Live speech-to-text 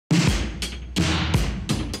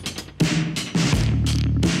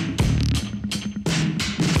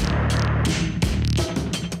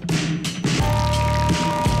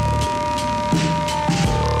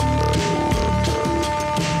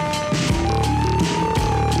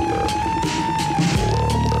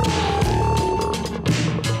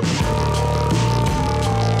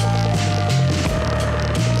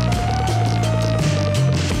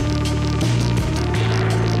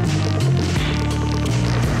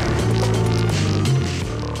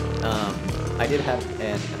did have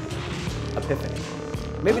an epiphany.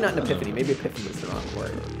 Maybe not an epiphany. Maybe epiphany is the wrong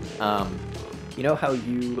word. You know how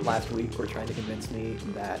you last week were trying to convince me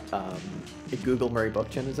that Google Murray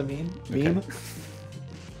Bookchin is a meme? Okay.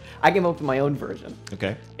 I came up with my own version.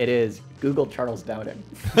 Okay. It is Google Charles Dowding.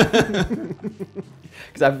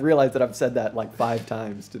 Because I've realized that I've said that like 5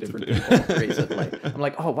 times to different people recently. I'm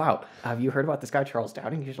like, oh, wow. Have you heard about this guy, Charles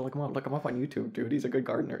Dowding? You should look him up. Look him up on YouTube, dude. He's a good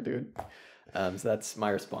gardener, dude. So that's my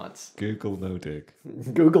response. Google no dig.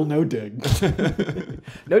 Google no dig.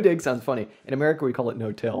 No dig sounds funny. In America, we call it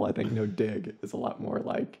no till. I think no dig is a lot more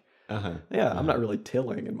like, I'm not really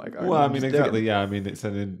tilling in my garden. Well, I mean, exactly. Digging. Yeah, I mean, it's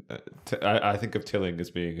I think of tilling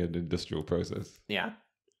as being an industrial process. Yeah.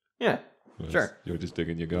 Whereas Sure. You're just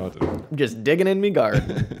digging your garden. I'm just digging in me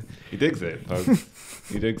garden. He digs it, folks.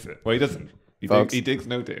 He digs it. Well, he doesn't. He digs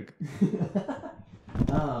no dig.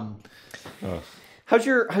 How's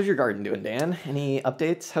your garden doing, Dan? Any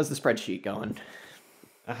updates? How's the spreadsheet going?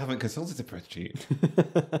 I haven't consulted the spreadsheet.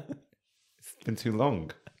 It's been too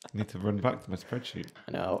long. I need to run back to my spreadsheet.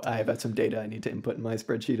 I know. I've got some data I need to input in my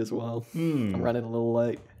spreadsheet as well. I'm running a little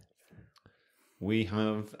late. We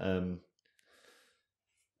have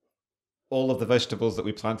all of the vegetables that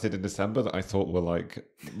we planted in December that I thought were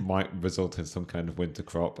might result in some kind of winter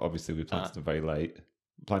crop. Obviously, we planted them very late.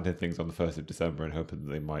 Planting things on the 1st of December and hoping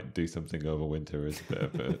that they might do something over winter is a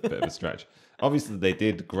bit of a stretch. Obviously, they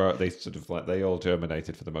did grow. They they all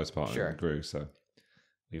germinated for the most part and grew. So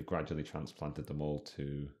we've gradually transplanted them all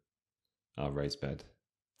to our raised bed.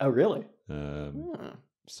 Oh, really?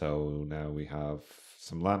 So now we have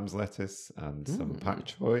some lamb's lettuce and some pak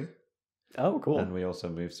choi. Oh, cool. And we also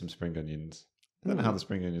moved some spring onions. I don't know how the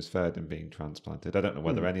spring onions fared in being transplanted. I don't know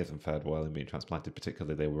whether any of them fared well in being transplanted.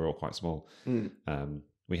 Particularly, they were all quite small.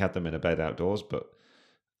 We had them in a bed outdoors, but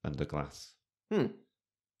under glass. And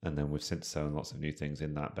then we've since sown lots of new things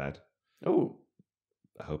in that bed. Oh,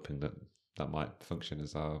 hoping that might function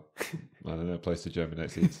as our, place to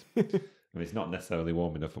germinate seeds. I mean, it's not necessarily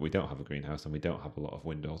warm enough, but we don't have a greenhouse and we don't have a lot of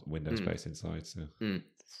window space inside. So,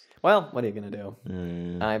 well, what are you gonna do?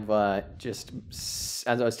 Yeah. I've just,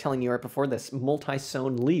 as I was telling you right before this,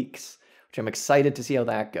 multi-sown leeks, which I'm excited to see how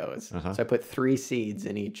that goes. So I put 3 seeds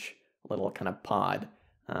in each little kind of pod.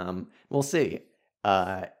 We'll see.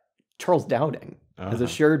 Charles Dowding has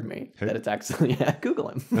assured me that it's actually Google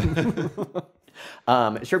him.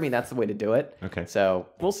 Assured me that's the way to do it. Okay. So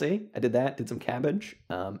we'll see. I did that. Did some cabbage,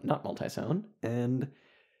 not multi-sown, and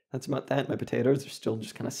that's about that. My potatoes are still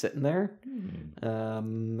just kind of sitting there.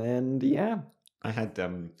 And yeah, I had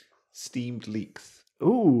steamed leeks.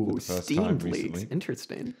 Ooh, steamed leeks.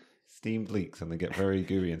 Interesting. Steamed leeks, and they get very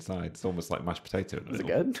gooey inside. It's almost like mashed potato. Is it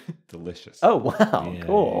good? Delicious. Oh, wow. Yeah,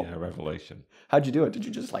 cool. Yeah, revelation. How'd you do it? Did you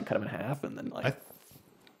just cut them in half and then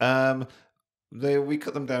we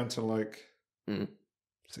cut them down to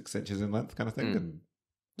 6 inches in length kind of thing and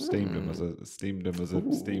steamed them as a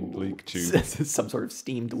steamed leek tube. Some sort of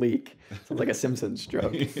steamed leek. Sounds like a Simpsons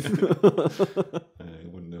joke. I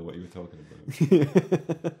wouldn't know what you were talking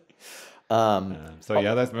about.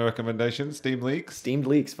 That's my recommendation. Steamed leeks. Steamed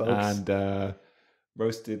leeks, folks. And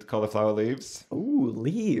roasted cauliflower leaves. Ooh,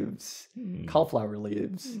 leaves. Cauliflower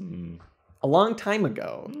leaves. A long time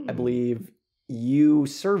ago, I believe you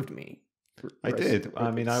served me. I did.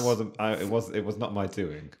 I mean, I wasn't. It was not my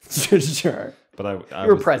doing. Sure. But you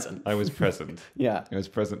were present. I was present. Yeah. I was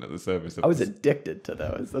present at the service. I was addicted to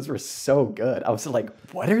those. Those were so good. I was like,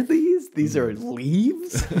 what are these? These are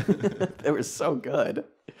leaves? They were so good.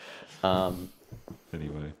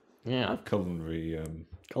 Anyway. Yeah.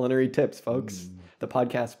 Culinary tips, folks. The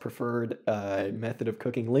podcast preferred method of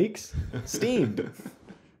cooking leeks, steamed.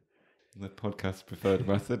 The podcast preferred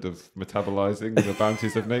method of metabolizing the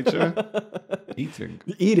bounties of nature.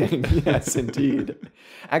 Eating, yes, indeed.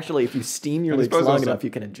 Actually, if you steam your leeks long enough, you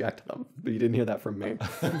can inject them. But you didn't hear that from me.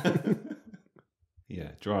 Yeah,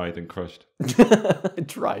 dried and crushed.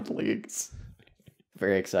 Dried leeks.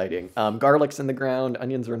 Very exciting. Garlic's in the ground.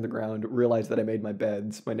 Onions are in the ground. Realized that I made my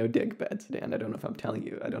beds, my no-dig beds, Dan. I don't know if I'm telling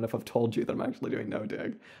you. I don't know if I've told you that I'm actually doing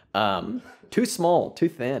no-dig. Too small, too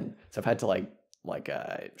thin. So I've had to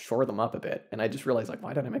shore them up a bit. And I just realized,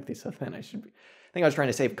 why did I make these so thin? I think I was trying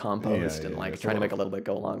to save compost and trying to make a little bit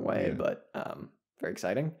go a long way. But very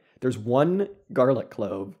exciting. There's one garlic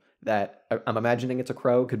clove that I'm imagining it's a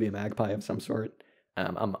crow. Could be a magpie of some sort.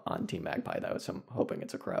 I'm on Team Magpie, though, so I'm hoping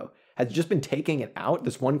it's a crow. Has just been taking it out,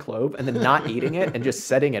 this one clove, and then not eating it and just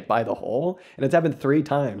setting it by the hole. And it's happened 3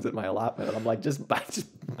 times at my allotment. And I'm like, just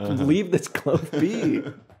leave this clove be.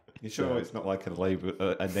 You sure it's not like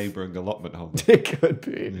a neighbouring allotment home? It could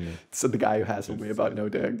be. Yeah. So the guy who hassled me about no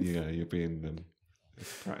dig. Yeah, you're being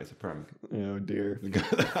It's a prank. Oh dear.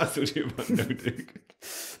 That's what you about no dig.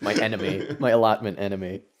 My enemy, my allotment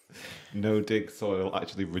enemy. No dig soil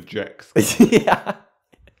actually rejects. Yeah.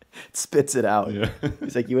 Spits it out. Yeah.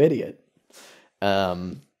 He's like, you idiot.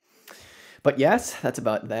 But yes, that's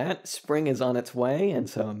about that. Spring is on its way, and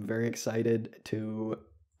so I'm very excited to,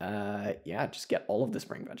 just get all of the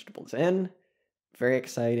spring vegetables in. Very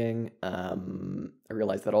exciting. I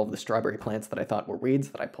realized that all of the strawberry plants that I thought were weeds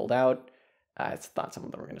that I pulled out, I thought some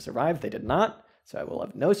of them were going to survive. They did not. So I will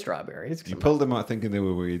have no strawberries. You pulled them out thinking they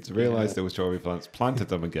were weeds, realized they were strawberry plants, planted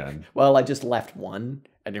them again. Well, I just left one.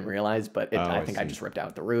 I didn't realize, but I think I see. just ripped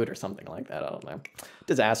out the root or something like that. I don't know.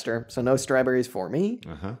 Disaster. So no strawberries for me.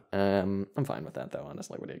 I'm fine with that, though,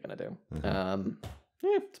 honestly. What are you going to do?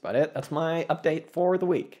 That's about it. That's my update for the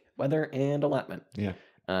week. Weather and allotment. Yeah.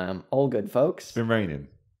 All good, folks. It's been raining.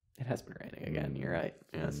 It has been raining again. You're right.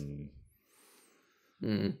 Yes.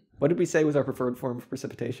 What did we say was our preferred form of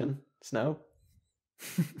precipitation? Snow?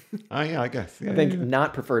 Yeah, I guess. Yeah, I think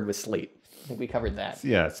not preferred was sleet. I think we covered that.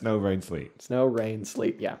 Yeah, snow, rain, sleet. Snow, rain,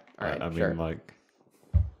 sleet. Yeah. All right. I mean, sure.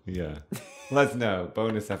 yeah. Let us know.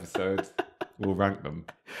 Bonus episodes. We'll rank them.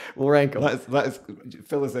 We'll rank them. Let us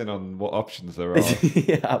fill us in on what options there are.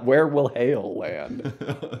 Yeah. Where will hail land?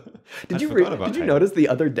 Did you notice the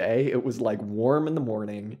other day it was like warm in the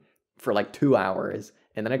morning for like 2 hours,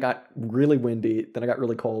 and then it got really windy, then it got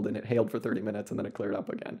really cold, and it hailed for 30 minutes, and then it cleared up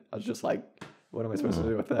again. I was just like, what am I supposed to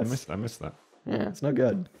do with this? I missed that. Yeah, it's no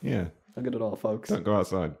good. Yeah. Not good at all, folks. Don't go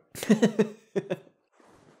outside.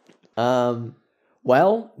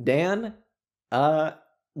 Well, Dan,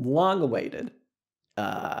 long awaited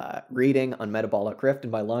reading on Metabolic Rift,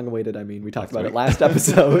 and by long awaited I mean we talked about it last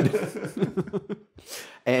episode.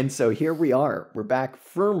 And so here we are. We're back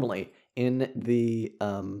firmly in the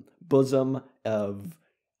bosom of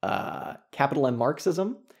capital M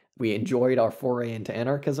Marxism. We enjoyed our foray into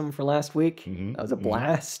anarchism for last week. That was a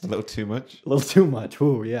blast. A little too much. A little too much.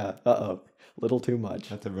 Ooh, yeah. A little too much.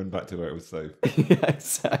 Had to run back to where it was safe. Yeah,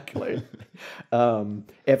 exactly.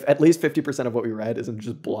 If at least 50% of what we read isn't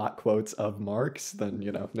just block quotes of Marx, then,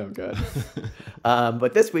 no good.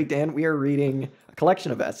 But this week, Dan, we are reading a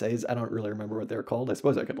collection of essays. I don't really remember what they're called. I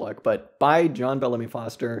suppose I could look. But by John Bellamy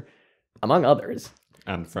Foster, among others.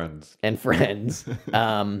 And friends.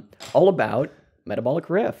 All about Metabolic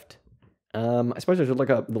Rift. I suppose I should look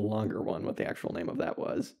up the longer one, what the actual name of that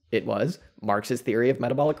was. It was Marx's Theory of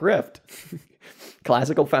Metabolic Rift.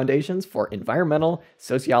 Classical Foundations for Environmental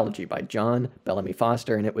Sociology by John Bellamy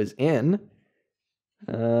Foster. And it was in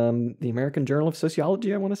the American Journal of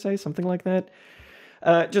Sociology, I want to say, something like that.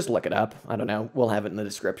 Just look it up. I don't know. We'll have it in the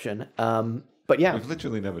description. But yeah. We've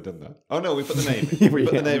literally never done that. Oh, no, we put the name in. We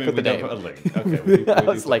put the name in, we don't put a link. Okay. I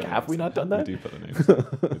was like, have we not done that? We do put the names in.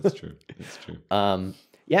 It's true.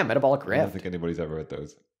 Yeah, Metabolic Rift. I don't think anybody's ever read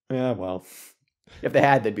those. Yeah, well, if they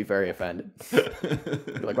had, they'd be very offended. They'd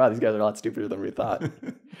be like, wow, these guys are a lot stupider than we thought.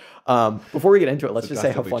 Before we get into it, let's just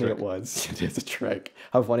say how funny it was. It's a trick.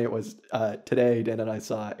 How funny it was. Today, Dan and I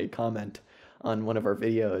saw a comment on one of our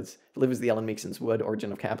videos. I believe it was the Ellen Meakson's Wood,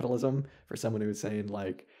 Origin of Capitalism, for someone who was saying,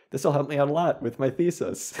 like, this will help me out a lot with my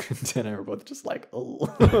thesis. Dan and I were both just like,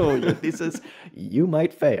 oh, your thesis, you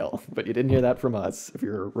might fail. But you didn't hear that from us if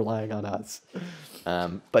you're relying on us.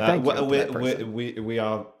 But thank you. We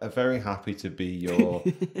are very happy to be your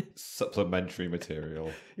supplementary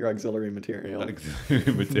material. Your auxiliary material.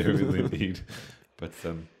 Auxiliary material, indeed. But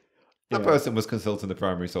that person was consulting the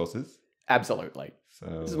primary sources. Absolutely.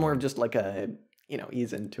 So this is more of just like a,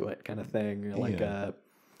 ease into it kind of thing. Like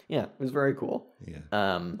it was very cool.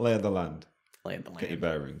 Yeah. Lay of the land. Get your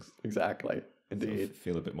bearings. Exactly. Indeed. So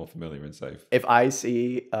feel a bit more familiar and safe. If I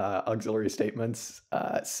see auxiliary statements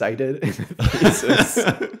cited in the thesis,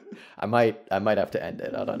 I might have to end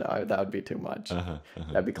it. I don't know. That would be too much.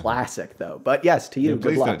 That'd be classic, though. But yes, to you,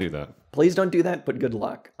 good luck. Please don't do that. Please don't do that, but good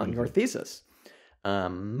luck on your thesis.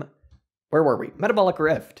 Where were we? Metabolic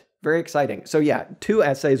Rift. Very exciting. So yeah, 2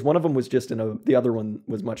 essays. One of them was just the other one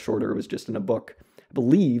was much shorter. It was just in a book, I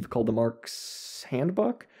believe, called the Marx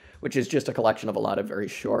Handbook, which is just a collection of a lot of very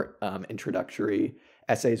short introductory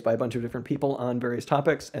essays by a bunch of different people on various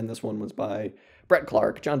topics. And this one was by Brett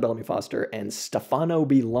Clark, John Bellamy Foster, and Stefano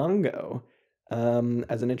Longo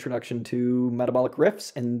as an introduction to metabolic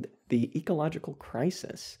rifts and the ecological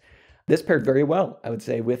crisis. This paired very well, I would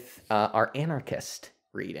say, with our anarchist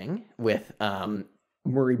reading with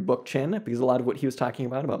Murray Bookchin, because a lot of what he was talking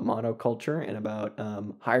about monoculture and about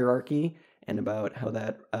hierarchy and about how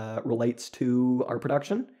that relates to our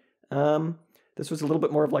production. this was a little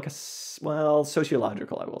bit more of like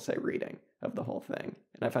sociological, I will say, reading of the whole thing.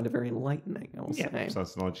 And I find it very enlightening, I will say.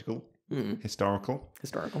 Sociological, historical.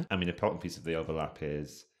 Historical. I mean, an important piece of the overlap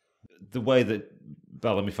is the way that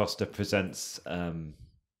Bellamy Foster presents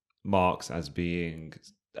Marx as being,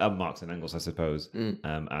 Marx and Engels, I suppose,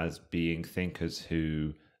 as being thinkers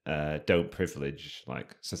who don't privilege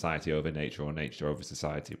like society over nature or nature over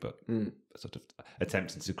society, but sort of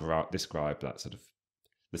attempting to describe that sort of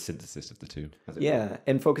the synthesis of the two.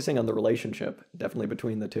 And focusing on the relationship definitely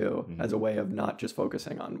between the two as a way of not just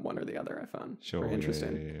focusing on one or the other. I found very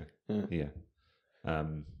interesting.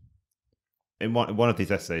 In one of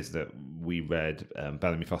these essays that we read,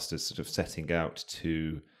 Bellamy Foster's sort of setting out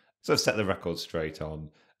to sort of set the record straight on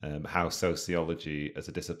how sociology as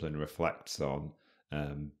a discipline reflects on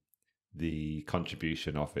the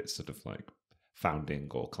contribution of its sort of like founding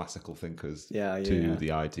or classical thinkers to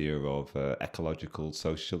the idea of ecological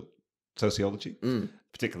sociology,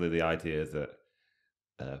 particularly the idea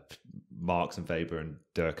that Marx and Weber and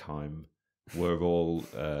Durkheim were all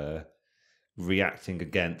reacting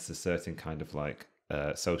against a certain kind of like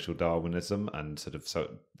social Darwinism and sort of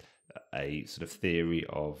a sort of theory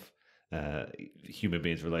of human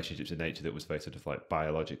beings' relationships to nature that was very sort of like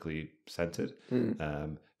biologically centered,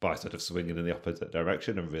 by sort of swinging in the opposite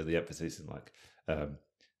direction and really emphasizing like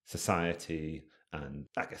society and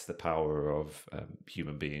I guess the power of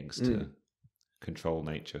human beings to control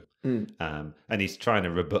nature. And he's trying to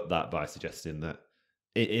rebut that by suggesting that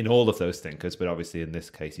in all of those thinkers, but obviously in this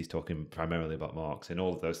case he's talking primarily about Marx, in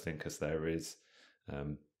all of those thinkers there is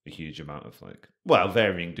a huge amount of like, well,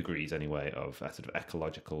 varying degrees anyway, of a sort of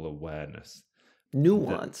ecological awareness.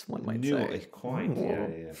 Nuance, one might say. Quite,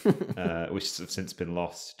 which has since been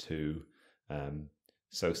lost to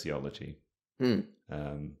sociology.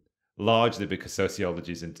 Largely because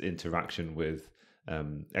sociology's interaction with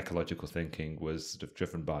ecological thinking was sort of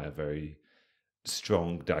driven by a very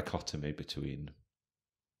strong dichotomy between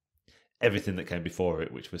everything that came before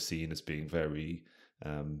it, which was seen as being very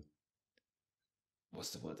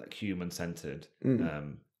what's the word, like human-centered,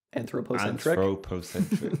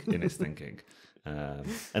 anthropocentric in its thinking,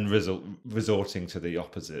 and resorting to the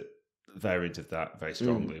opposite variant of that very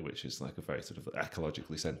strongly, which is like a very sort of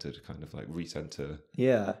ecologically centered kind of like recenter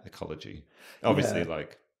ecology. Obviously,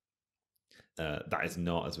 like that is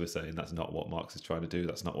not, as we're saying, that's not what Marx is trying to do.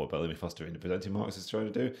 That's not what Bellamy Foster in presenting Marx is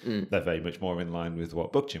trying to do. They're very much more in line with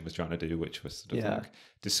what Bookchin was trying to do, which was sort of like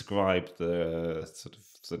describe the sort of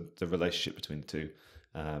the relationship between the two.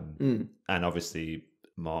 And obviously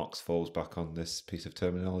Marx falls back on this piece of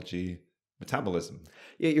terminology, metabolism.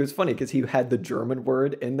 Yeah, it was funny because he had the German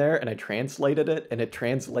word in there and I translated it and it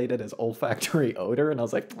translated as olfactory odor and I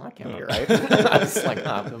was like, that can't be right. I was like,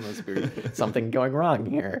 there must be something going wrong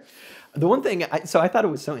here. The one thing, I thought it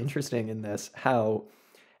was so interesting in this how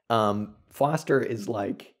Foster is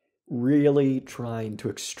like really trying to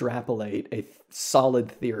extrapolate a solid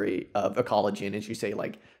theory of ecology and, as you say,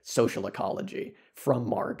 like social ecology from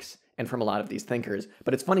Marx and from a lot of these thinkers.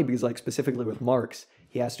 But it's funny because like specifically with Marx,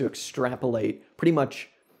 he has to extrapolate pretty much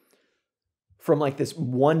from like this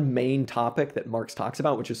one main topic that Marx talks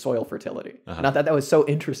about, which is soil fertility. And I thought that was so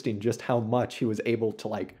interesting, just how much he was able to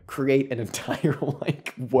like create an entire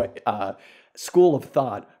like school of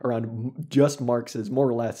thought around just Marx's more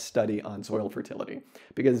or less study on soil fertility.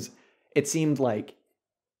 Because it seemed like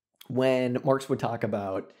when Marx would talk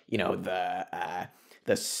about, you know, the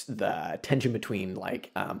tension between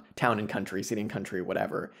like town and country, city and country,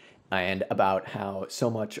 whatever, and about how so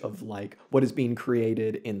much of like what is being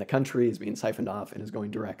created in the country is being siphoned off and is going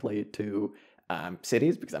directly to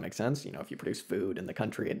cities, because that makes sense. You know, if you produce food in the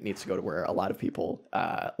country, it needs to go to where a lot of people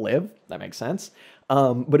live. That makes sense.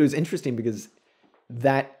 But it was interesting because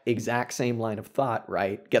that exact same line of thought,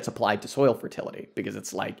 right, gets applied to soil fertility, because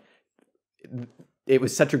it's like, it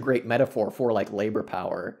was such a great metaphor for like labor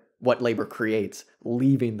power, what labor creates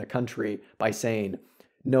leaving the country, by saying,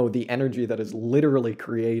 no, the energy that is literally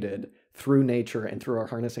created through nature and through our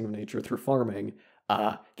harnessing of nature through farming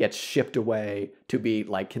gets shipped away to be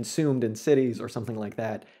like consumed in cities or something like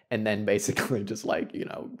that, and then basically just like, you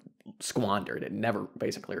know, squandered. It never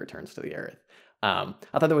basically returns to the earth. I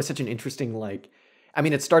thought that was such an interesting, like, I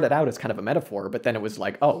mean, it started out as kind of a metaphor, but then it was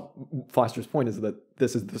like, oh, Foster's point is that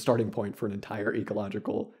this is the starting point for an entire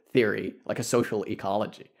ecological theory, like a social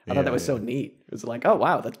ecology. I thought that was so neat. It was like, oh,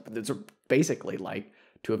 wow, that's basically like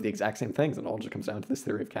two of the exact same things, and it all just comes down to this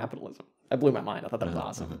theory of capitalism. That blew my mind. I thought that was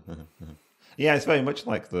awesome. Yeah, it's very much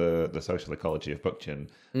like the social ecology of Bookchin,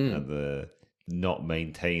 and the not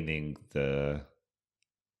maintaining the, I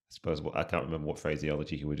suppose, I can't remember what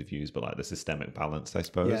phraseology he would have used, but like the systemic balance, I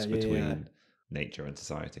suppose, between nature and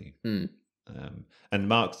society. And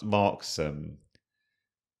Marx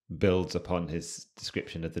builds upon his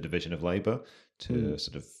description of the division of labor to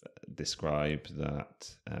sort of describe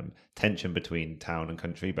that tension between town and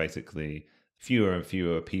country. Basically, fewer and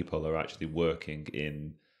fewer people are actually working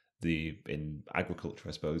in agriculture,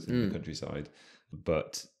 I suppose, in the countryside,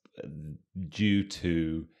 but due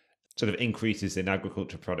to sort of increases in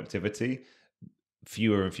agriculture productivity,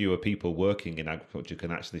 fewer and fewer people working in agriculture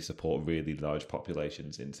can actually support really large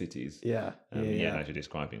populations in cities. And as you're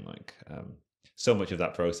describing, like so much of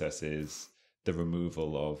that process is the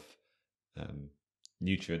removal of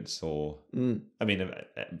nutrients, or I mean,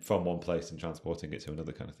 from one place and transporting it to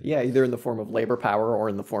another kind of thing. Either in the form of labor power or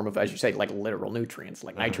in the form of, as you say, like literal nutrients,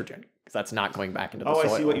 like nitrogen, because that's not going back into the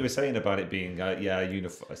soil. I see what you were saying about it being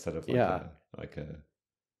uniform instead of like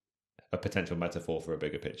a potential metaphor for a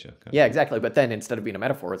bigger picture. Exactly. But then instead of being a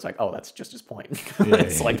metaphor, it's like, oh, that's just his point.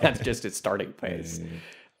 That's just its starting place.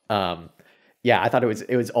 I thought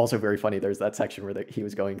it was also very funny. There's that section where he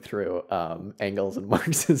was going through Engels and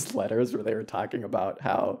Marx's letters where they were talking about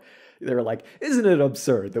how they were like, isn't it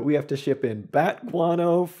absurd that we have to ship in bat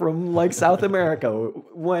guano from like South America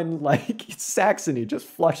when like Saxony just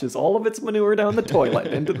flushes all of its manure down the toilet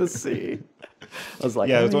into the sea? I was like,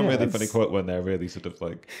 there's one really funny quote when they're really sort of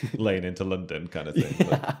like laying into London kind of thing.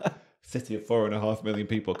 Like, city of 4.5 million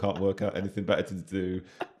people can't work out anything better to do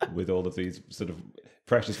with all of these sort of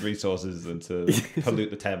precious resources than to pollute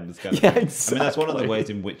the Thames kind of thing. Exactly. I mean, that's one of the ways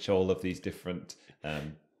in which all of these different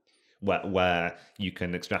where you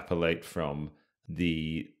can extrapolate from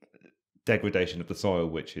the degradation of the soil,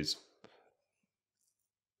 which is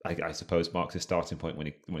I suppose Marx's starting point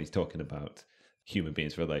when he's talking about human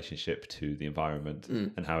beings' relationship to the environment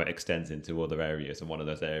and how it extends into other areas. And one of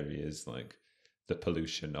those areas, like the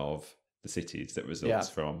pollution of the cities that results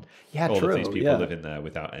from all of these people living there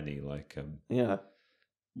without any like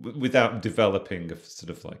without developing a sort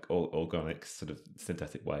of like organic sort of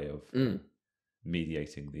synthetic way of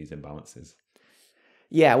mediating these imbalances.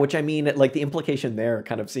 Which I mean, like the implication there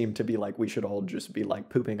kind of seemed to be like we should all just be like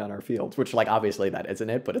pooping on our fields, which like obviously that isn't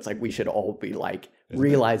it, but it's like we should all be like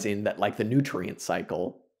realizing that like the nutrient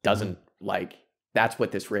cycle doesn't like, that's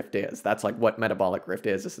what this rift is. That's like what metabolic rift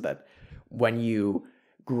is that when you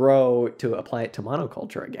grow, to apply it to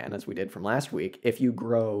monoculture again, as we did from last week, if you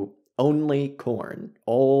grow only corn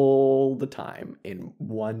all the time in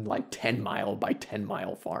one like 10 mile by 10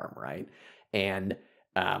 mile farm, right? And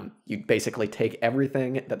you basically take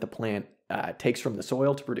everything that the plant takes from the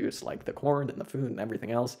soil to produce like the corn and the food and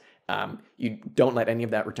everything else. You don't let any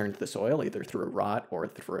of that return to the soil, either through rot or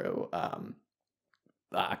through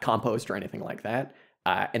compost or anything like that.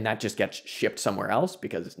 And that just gets shipped somewhere else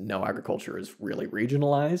because no agriculture is really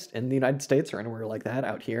regionalized in the United States or anywhere like that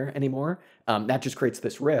out here anymore. That just creates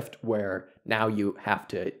this rift where now you have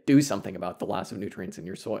to do something about the loss of nutrients in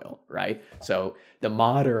your soil, right? So the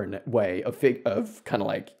modern way of kind of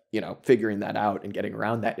like, figuring that out and getting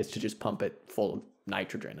around that is to just pump it full of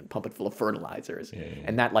nitrogen and pump it full of fertilizers.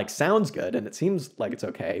 And that like sounds good and it seems like it's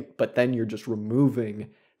okay, but then you're just removing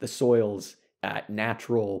the soil's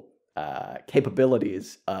natural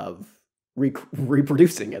capabilities of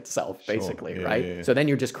reproducing itself, basically, right? So then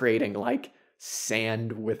you're just creating like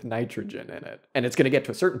sand with nitrogen in it, and it's going to get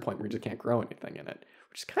to a certain point where you just can't grow anything in it,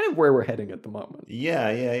 which is kind of where we're heading at the moment.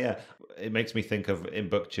 It makes me think of in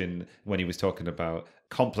Bookchin when he was talking about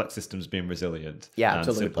complex systems being resilient, and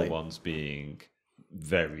absolutely, simple ones being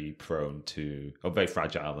very prone to, or very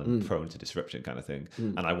fragile and prone to disruption kind of thing.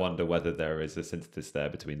 And I wonder whether there is a synthesis there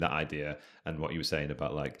between that idea and what you were saying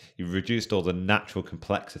about like you've reduced all the natural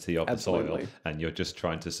complexity of the soil and you're just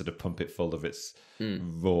trying to sort of pump it full of its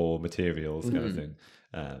raw materials kind of thing.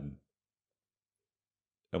 And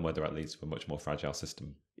whether that leads to a much more fragile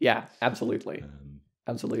system. Absolutely.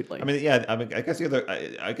 Absolutely. I mean, I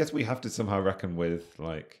guess we have to somehow reckon with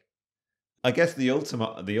like, I guess the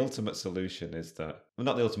ultimate solution is that, well,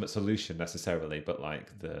 not the ultimate solution necessarily, but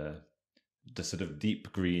like the sort of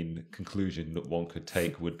deep green conclusion that one could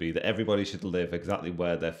take would be that everybody should live exactly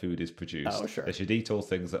where their food is produced. They should eat all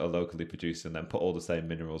things that are locally produced and then put all the same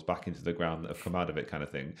minerals back into the ground that have come out of it kind of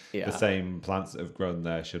thing. The same plants that have grown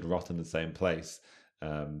there should rot in the same place.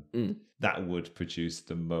 That would produce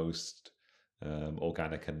the most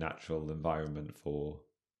organic and natural environment for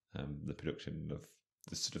the production of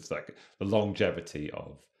the sort of like the longevity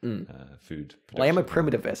of food production. Well, I am a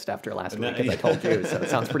primitivist after last week, as I told you, so it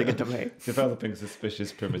sounds pretty good to me. Developing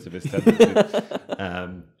suspicious primitivist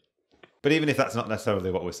tendencies. But even if that's not necessarily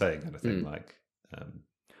what we're saying, kind of thing, like...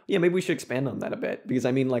 Yeah, maybe we should expand on that a bit because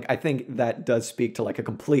I mean, like, I think that does speak to like a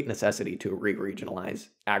complete necessity to re-regionalize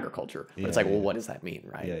agriculture. But it's like, well, what does that mean,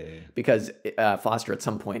 right? Yeah. Because Foster at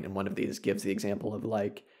some point in one of these gives the example of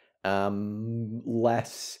like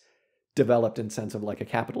less developed in sense of like a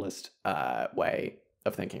capitalist way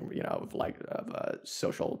of thinking, you know, of a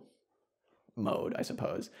social mode, I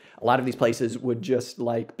suppose. A lot of these places would just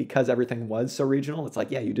like, because everything was so regional, it's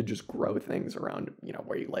like, yeah, you did just grow things around, you know,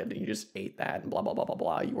 where you lived and you just ate that and blah, blah, blah, blah,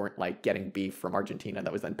 blah. You weren't like getting beef from Argentina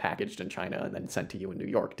that was then packaged in China and then sent to you in New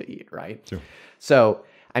York to eat, right? Sure. So,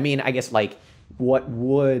 I mean, I guess like what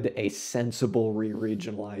would a sensible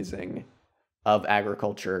re-regionalizing of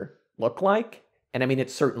agriculture look like? And I mean,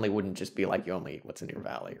 it certainly wouldn't just be like you only eat what's in your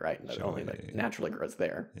valley, right? And Sure, only that naturally grows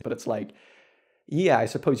there. Yeah. But it's like, yeah, I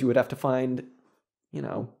suppose you would have to find, you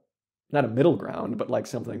know, not a middle ground, but like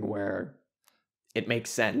something where it makes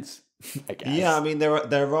sense, I guess. Yeah, I mean, there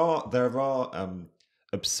are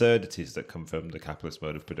absurdities that come from the capitalist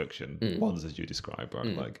mode of production. Ones as you describe,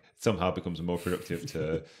 right? Like somehow it becomes more productive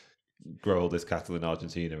to grow all this cattle in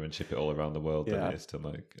Argentina and ship it all around the world than it is to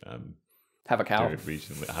like have a cow, do it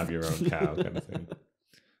regionally, have your own cow kind of thing.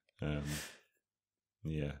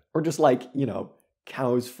 Yeah, or just like, you know,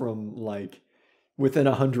 cows from like within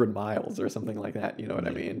 100 miles or something like that. You know what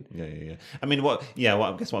I mean? Yeah. I mean, I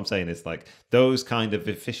guess what I'm saying is like those kind of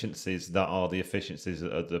efficiencies that are the efficiencies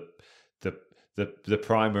that are the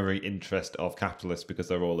primary interest of capitalists, because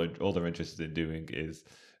they're all they're interested in doing is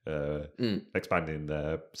expanding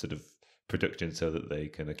their sort of production so that they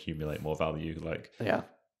can accumulate more value. Like,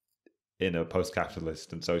 in a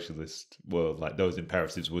post-capitalist and socialist world, like those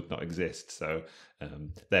imperatives would not exist. So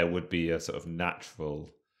there would be a sort of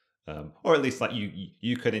natural, or at least like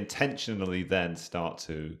you could intentionally then start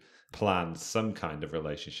to plan some kind of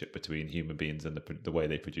relationship between human beings and the way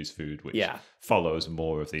they produce food, which follows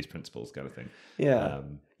more of these principles, kind of thing.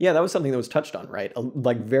 Yeah, that was something that was touched on, right?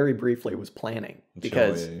 Like very briefly was planning,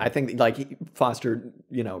 because I think like Foster,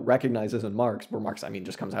 you know, recognizes in Marx, where Marx, I mean,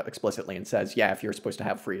 just comes out explicitly and says, yeah, if you're supposed to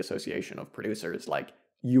have free association of producers, like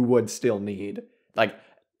you would still need like,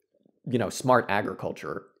 you know, smart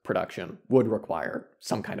agriculture production would require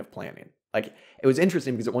some kind of planning. Like it was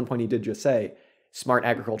interesting because at one point he did just say smart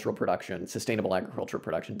agricultural production, sustainable agricultural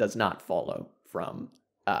production does not follow from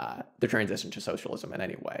the transition to socialism in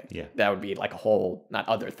any way. Yeah. That would be like a whole, not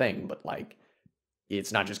other thing, but like,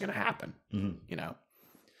 it's not just going to happen, you know?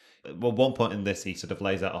 Well, one point in this, he sort of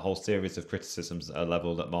lays out a whole series of criticisms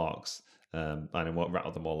leveled at Marx. I won't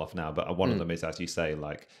rattle them all off now, but one of them is, as you say,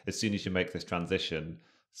 like, as soon as you make this transition,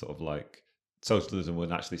 sort of like, socialism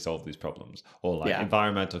will actually solve these problems, or like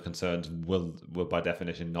environmental concerns will by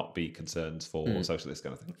definition not be concerns for socialists,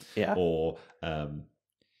 kind of thing. Yeah. Or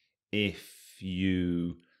if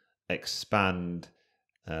you expand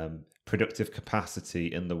productive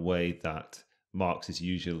capacity in the way that Marx is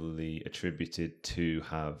usually attributed to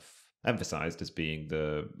have emphasized as being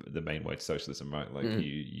the main way to socialism, right? Like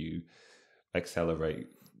you accelerate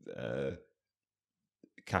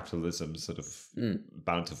capitalism's sort of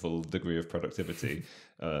bountiful degree of productivity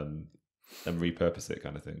and repurpose it,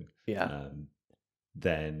 kind of thing.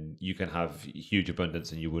 Then you can have huge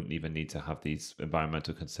abundance and you wouldn't even need to have these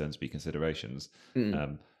environmental concerns be considerations.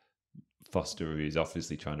 Foster is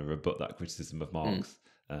obviously trying to rebut that criticism of Marx.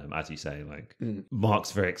 As you say, like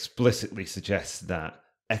Marx very explicitly suggests that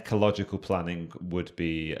ecological planning would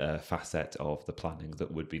be a facet of the planning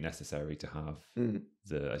that would be necessary to have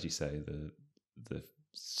as you say, the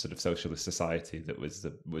sort of socialist society that was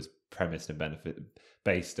premised and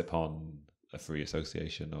based upon a free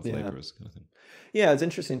association of laborers, kind of thing. Yeah, it's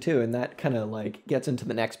interesting too, and that kind of like gets into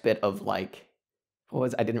the next bit of like,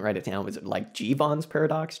 I didn't write it down. Was it like Jevons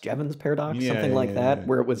paradox, something like that,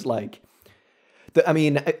 where it was like,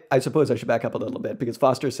 I suppose I should back up a little bit, because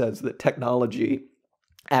Foster says that technology,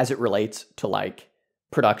 as it relates to like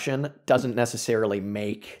production, doesn't necessarily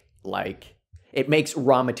make like, it makes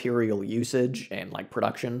raw material usage and like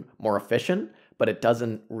production more efficient, but it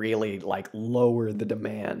doesn't really like lower the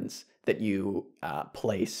demands that you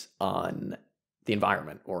place on the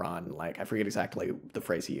environment, or on like, I forget exactly the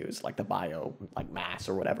phrase he used, like the bio like mass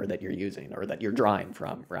or whatever that you're using or that you're drawing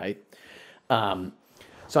from, right?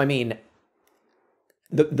 So I mean,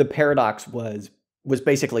 the paradox was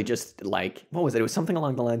basically just like, what was it? It was something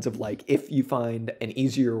along the lines of like, if you find an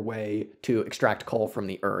easier way to extract coal from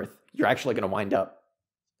the earth, you're actually going to wind up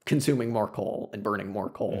consuming more coal and burning more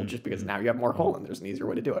coal just because now you have more coal and there's an easier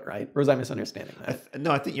way to do it, right? Or was I misunderstanding that?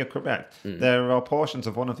 No, I think you're correct. There are portions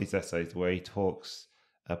of one of these essays where he talks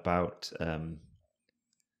about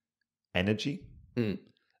energy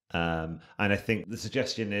And I think the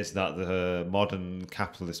suggestion is that the modern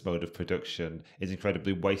capitalist mode of production is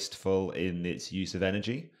incredibly wasteful in its use of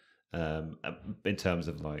energy, in terms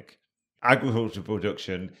of like agricultural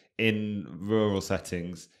production in rural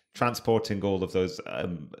settings, transporting all of those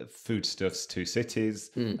foodstuffs to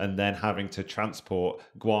cities, and then having to transport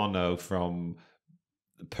guano from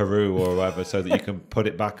Peru or wherever so that you can put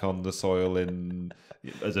it back on the soil in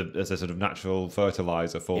as a sort of natural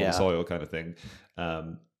fertilizer for the soil kind of thing,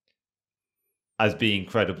 as being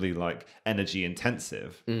incredibly like energy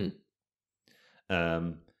intensive.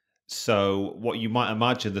 So what you might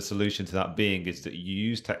imagine the solution to that being is that you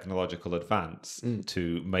use technological advance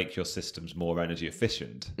to make your systems more energy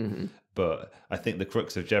efficient. But I think the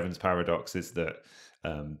crux of Jevons paradox is that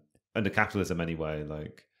under capitalism anyway,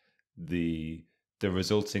 like the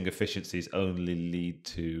resulting efficiencies only lead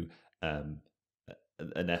to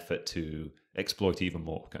an effort to exploit even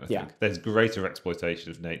more kind of thing. There's greater exploitation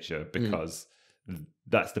of nature because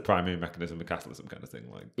that's the primary mechanism of capitalism kind of thing.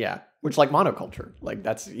 Like which like monoculture, like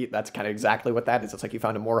that's kind of exactly what that is. It's like you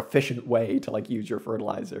found a more efficient way to like use your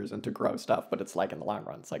fertilizers and to grow stuff, but it's like in the long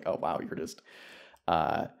run, it's like, oh wow, you're just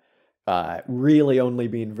really only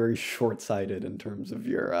being very short-sighted in terms of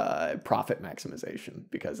your profit maximization,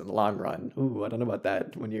 because in the long run, I don't know about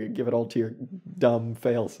that. When you give it all to your dumb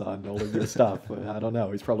fail son, all of your stuff, I don't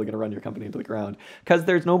know. He's probably going to run your company into the ground because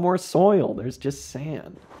there's no more soil. There's just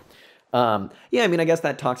sand. I mean, I guess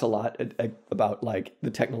that talks a lot about like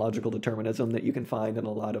the technological determinism that you can find in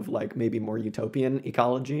a lot of like maybe more utopian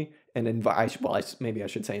ecology and maybe I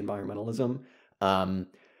should say environmentalism.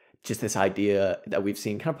 Just this idea that we've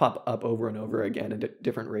seen kind of pop up over and over again in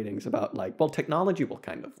different ratings about like, well, technology will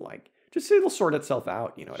kind of like, just it'll sort itself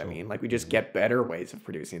out. You know what I mean? Like we just get better ways of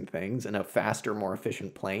producing things and a faster, more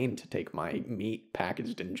efficient plane to take my meat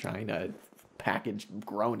packaged in China, packaged,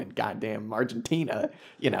 grown in goddamn Argentina.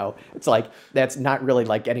 You know, it's like, that's not really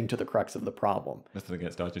like getting to the crux of the problem. Nothing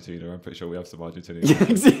against Argentina. I'm pretty sure we have some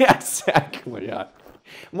Argentinians. Yeah, exactly. Yeah.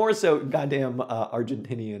 More so goddamn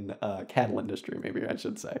Argentinian cattle industry, maybe I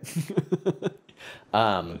should say.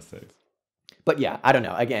 But yeah, I don't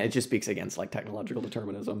know. Again, it just speaks against like technological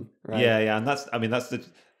determinism, right? Yeah, and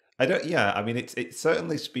it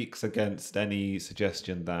certainly speaks against any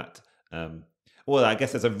suggestion that well, I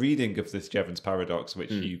guess there's a reading of this Jevons paradox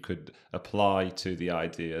which you could apply to the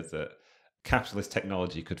idea that capitalist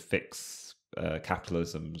technology could fix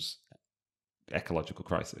capitalism's ecological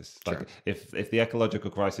crisis. Like if the ecological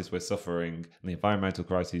crisis we're suffering and the environmental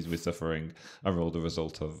crises we're suffering are all the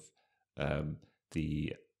result of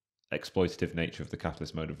the exploitative nature of the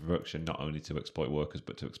capitalist mode of production, not only to exploit workers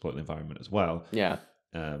but to exploit the environment as well.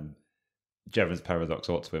 Jevons paradox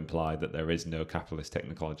ought to imply that there is no capitalist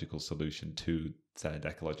technological solution to said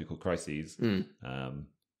ecological crises, and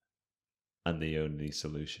the only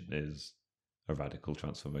solution is a radical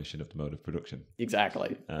transformation of the mode of production.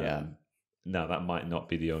 Exactly. Now, that might not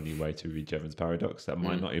be the only way to read Jevons paradox. That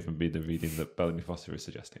might not even be the reading that Bellamy Foster is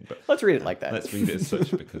suggesting. But let's read it like that. Let's read it as such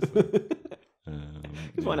because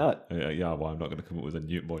why not? Well, I'm not going to come up with a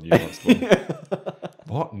more nuanced one.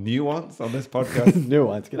 What? Nuance on this podcast?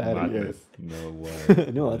 Nuance, get out of here. No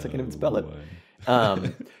way. Nuance, I can't even spell it.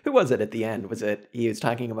 Who was it at the end? He was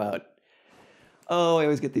talking about, I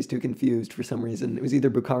always get these two confused for some reason. It was either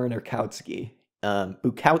Bukharin or Kautsky.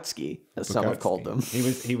 Bukowski, as some have called them.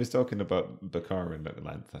 He was talking about Bukharin at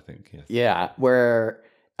length, I think. Yes. Yeah, where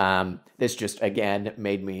this just again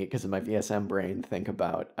made me, because of my VSM brain, think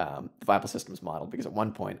about the viable systems model. Because at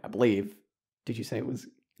one point, I believe, did you say it was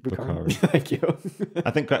Bukharin? Thank you. I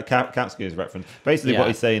think Kautsky is referenced. Basically, what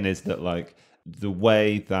he's saying is that like the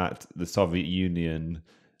way that the Soviet Union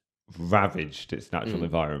ravaged its natural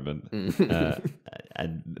environment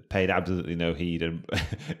and paid absolutely no heed, and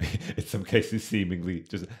in some cases seemingly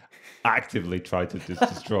just actively tried to just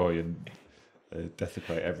destroy and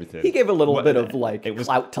desecrate everything. He gave a little bit of like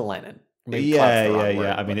clout to Lenin.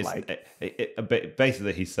 Yeah. I mean,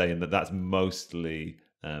 basically he's saying that that's mostly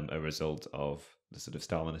a result of the sort of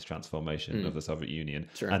Stalinist transformation of the Soviet Union,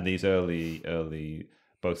 and these early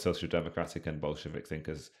both social democratic and Bolshevik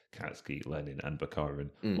thinkers, Kautsky, Lenin, and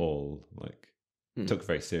Bukharin, all took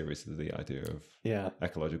very seriously the idea of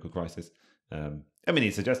ecological crisis. I mean,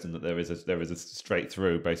 he's suggesting that there is a straight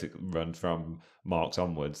through basic run from Marx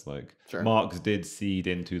onwards. Marx did seed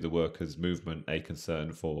into the workers' movement a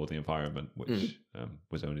concern for the environment, which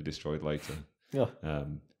was only destroyed later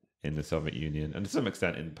in the Soviet Union, and to some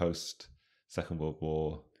extent in post Second World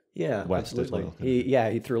War. Yeah, West absolutely. As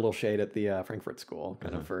well. He threw a little shade at the Frankfurt School,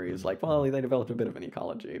 he was like, well, they developed a bit of an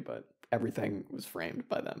ecology, but everything was framed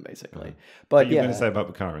by them basically. What But are you yeah, going to say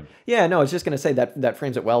about Bukharin? yeah, no, I was just going to say that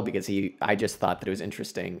frames it well because I just thought that it was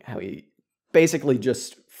interesting how he basically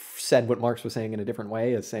just said what Marx was saying in a different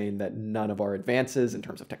way, as saying that none of our advances in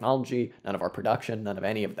terms of technology, none of our production, none of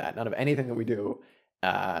any of that, none of anything that we do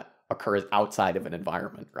occurs outside of an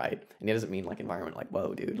environment, right? And he doesn't mean like environment like,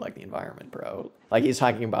 whoa, dude, like the environment, bro. Like he's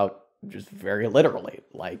talking about just very literally,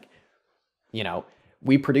 like, you know,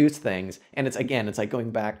 we produce things, and it's like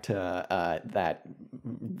going back to that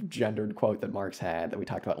gendered quote that Marx had that we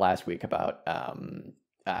talked about last week about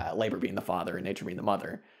labor being the father and nature being the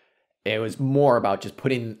mother. It was more about just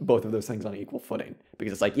putting both of those things on equal footing,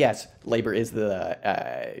 because it's like, yes, labor is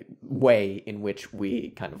the way in which we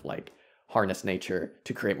kind of like harness nature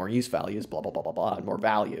to create more use values, blah, blah, blah, blah, blah, and more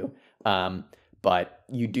value. But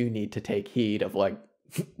you do need to take heed of like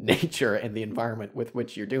nature and the environment with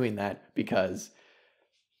which you're doing that, because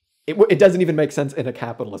it doesn't even make sense in a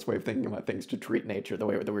capitalist way of thinking about things to treat nature the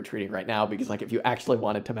way that we're treating right now. Because like if you actually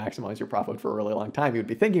wanted to maximize your profit for a really long time, you would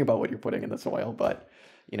be thinking about what you're putting in the soil. But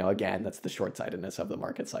you know, again, that's the short-sightedness of the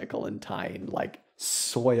market cycle and tying like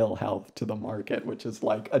soil health to the market, which is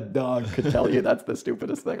like a dog could tell you that's the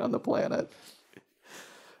stupidest thing on the planet.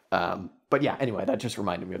 But yeah, anyway, that just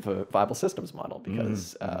reminded me of a viable systems model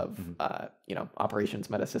because of, you know, operations,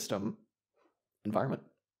 meta system, environment.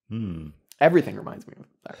 Everything reminds me of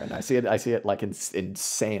that. And I see it like in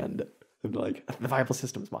sand, like the viable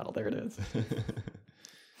systems model. There it is.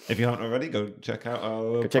 If you haven't already, go check out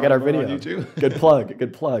our video on YouTube.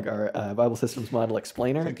 Good plug. Our viable systems model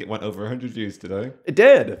explainer. I think it went over 100 views today. It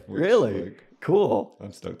did. Really? Like, cool.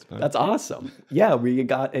 I'm stoked about it. That's awesome. Yeah, we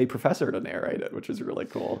got a professor to narrate it, which is really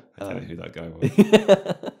cool. I don't know who that guy was.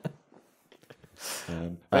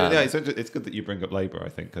 But yeah, it's good that you bring up labour, I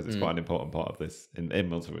think, because it's quite an important part of this in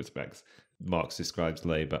multiple respects. Marx describes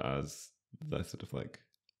labour as the sort of like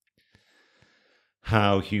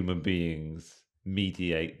how human beings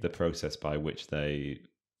mediate the process by which they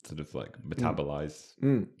sort of like metabolize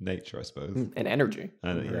nature, I suppose, and energy, in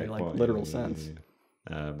a very literal sense.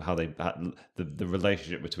 How the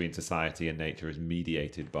relationship between society and nature is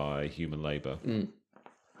mediated by human labor.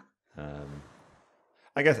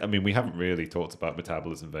 I guess, I mean, we haven't really talked about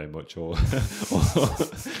metabolism very much, or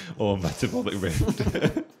metabolic rift.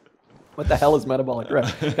 What the hell is metabolic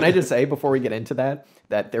rift? Can I just say before we get into that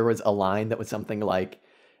there was a line that was something like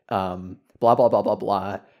blah blah blah blah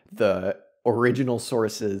blah, the original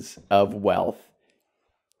sources of wealth,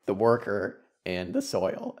 the worker and the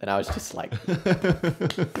soil. And I was just like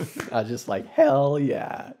hell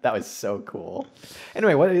yeah, that was so cool.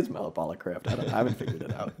 Anyway, what is metabolic rift? I haven't figured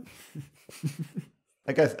it out.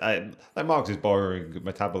 I guess like Marx is borrowing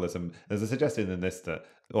metabolism. There's a suggestion in this that,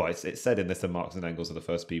 well, it's said in this that Marx and Engels are the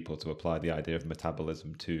first people to apply the idea of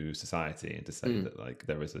metabolism to society, and to say that like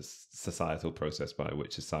there is a societal process by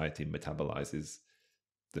which society metabolizes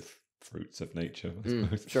the fruits of nature, I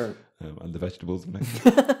suppose. Sure. And the vegetables of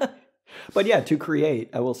nature. But yeah, to create,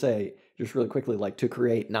 I will say just really quickly, like to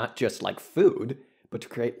create not just like food, but to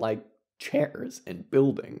create like chairs and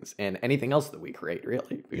buildings and anything else that we create,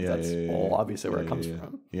 really, because that's all obviously where it comes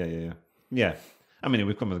from. Yeah. I mean,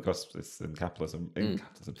 we've come across this in capitalism, in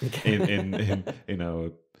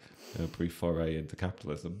our brief foray into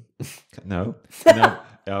capitalism. No,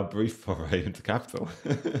 our brief foray into capital.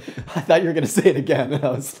 I thought you were going to say it again, and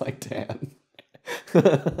I was like, Dan.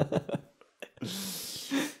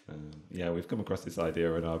 Yeah, we've come across this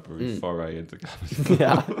idea in our brief foray into capital.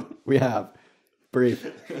 Yeah, we have. Brief,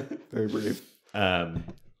 very brief. Well,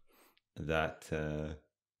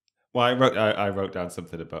 I wrote down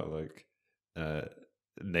something about like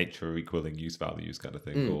nature equaling use values kind of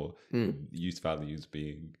thing, or use values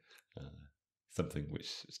being something which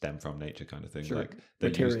stem from nature kind of thing. Sure. Like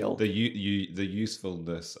material, the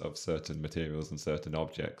usefulness of certain materials and certain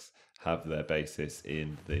objects have their basis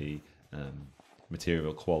in the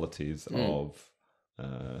material qualities of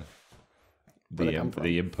the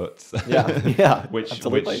inputs, which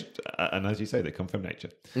and as you say, they come from nature.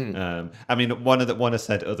 I mean, one has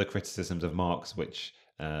said other criticisms of Marx, which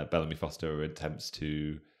Bellamy Foster attempts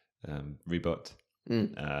to rebut,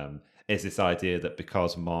 is this idea that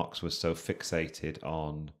because Marx was so fixated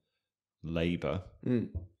on labor,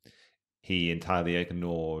 he entirely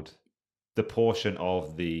ignored the portion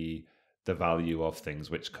of the value of things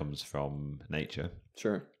which comes from nature.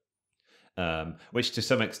 Sure. Which to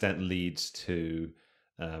some extent leads to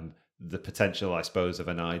the potential, I suppose, of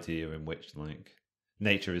an idea in which like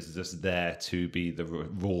nature is just there to be the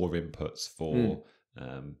raw inputs for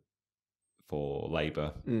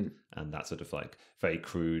labor, and that sort of like very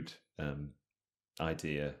crude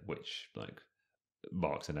idea, which like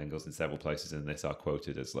Marx and Engels in several places in this are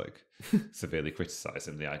quoted as like severely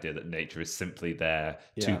criticizing the idea that nature is simply there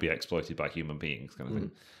to be exploited by human beings, kind of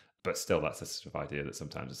thing. But still, that's a sort of idea that's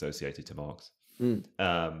sometimes associated to Marx. And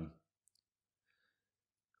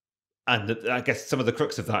I guess some of the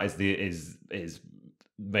crux of that is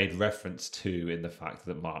made reference to in the fact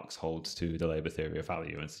that Marx holds to the labour theory of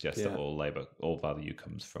value and suggests that all value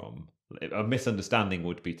comes from. A misunderstanding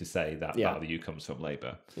would be to say that value comes from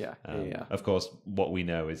labour. Of course, what we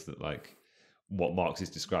know is that like what Marx is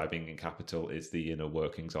describing in Capital is the inner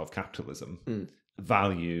workings of capitalism.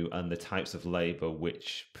 Value and the types of labour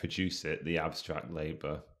which produce it, the abstract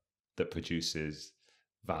labour that produces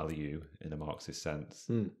value in a Marxist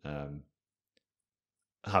sense,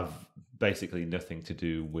 have basically nothing to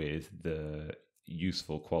do with the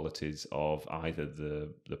useful qualities of either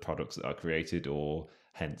the products that are created or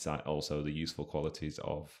hence also the useful qualities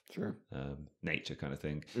of nature, kind of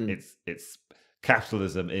thing. It's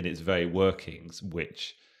capitalism in its very workings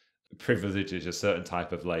which privileges a certain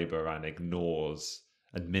type of labor and ignores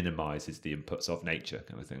and minimizes the inputs of nature,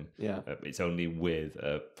 kind of thing. It's only with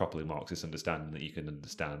a properly Marxist understanding that you can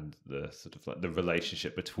understand the sort of like the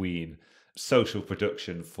relationship between social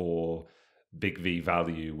production for big V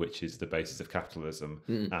value, which is the basis of capitalism,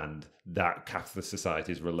 and that capitalist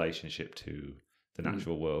society's relationship to the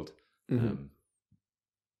natural world.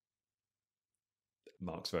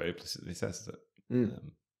 Marx very implicitly says that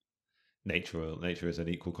nature is an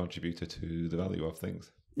equal contributor to the value of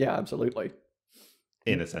things. Yeah, absolutely.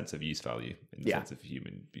 In a sense of use value, in the sense of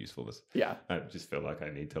human usefulness. I just feel like I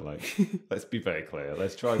need to let's be very clear.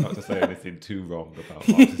 Let's try not to say anything too wrong about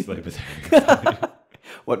Marxist labour theory.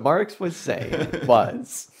 What Marx was saying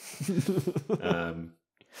was...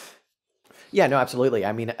 Yeah, no, absolutely.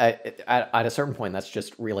 I mean, at a certain point, that's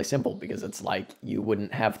just really simple because it's like you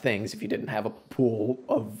wouldn't have things if you didn't have a pool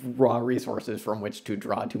of raw resources from which to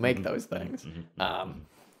draw to make those things.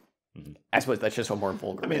 I suppose that's just a more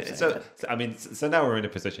vulgar way of saying it. So now we're in a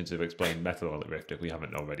position to explain metabolic rift if we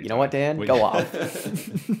haven't already. You know what, Dan? Go off.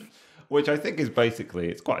 Which I think is basically,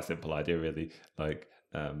 it's quite a simple idea, really.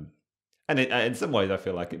 And in some ways, I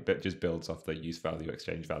feel like it just builds off the use value,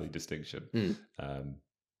 exchange value distinction.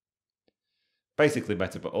 Basically,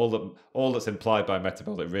 all that's implied by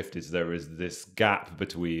metabolic rift is there is this gap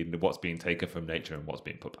between what's being taken from nature and what's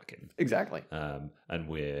being put back in. Exactly. And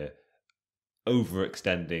we're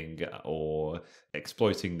overextending or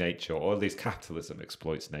exploiting nature, or at least capitalism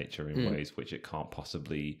exploits nature in ways which it can't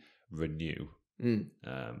possibly renew.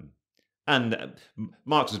 And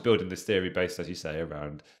Marx was building this theory based, as you say,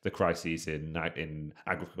 around the crises in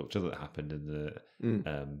agriculture that happened in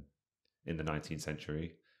the 19th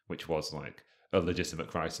century, which was like a legitimate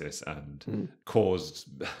crisis and caused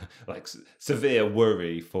like severe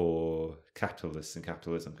worry for capitalists and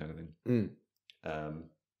capitalism, kind of thing.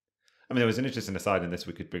 I mean, there was an interesting aside in this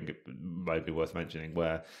we could bring. It might be worth mentioning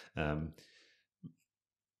where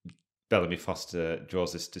Bellamy Foster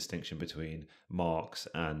draws this distinction between Marx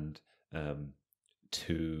and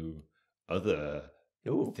two other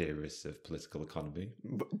theorists of political economy,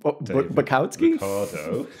 Bukowski,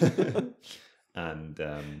 Ricardo,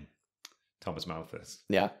 and Thomas Malthus.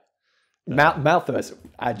 Yeah, Malthus.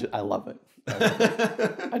 I love it.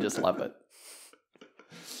 I just love it.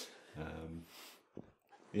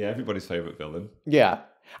 Yeah, everybody's favorite villain. Yeah.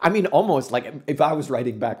 I mean, almost like if I was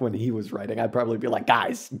writing back when he was writing, I'd probably be like,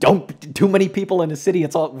 guys, don't too many people in a city.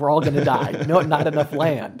 We're all going to die. No, not enough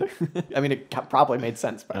land. I mean, it probably made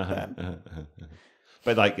sense back then.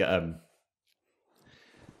 But like,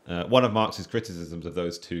 one of Marx's criticisms of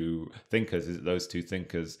those two thinkers is that those two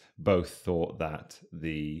thinkers both thought that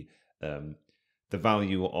the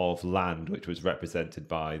value of land, which was represented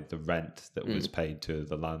by the rent that was paid to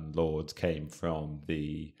the landlords, came from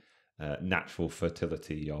the natural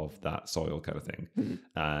fertility of that soil, kind of thing.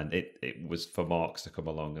 And it was for Marx to come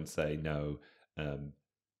along and say, no,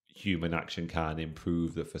 human action can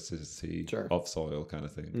improve the fertility of soil, kind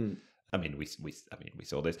of thing. I mean, we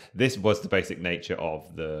saw this. This was the basic nature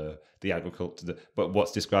of the agriculture. But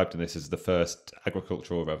what's described in this is the first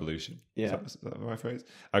agricultural revolution. Yeah, is that the right phrase?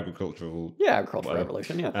 Agricultural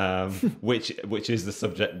revolution. Yeah, which is the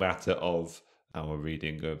subject matter of our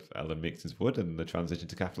reading of Ellen Meeks's Wood and the transition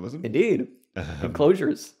to capitalism. Indeed,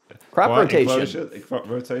 enclosures, crop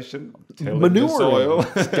rotation, manure, soil.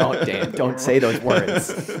 Don't say those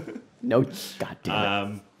words. No,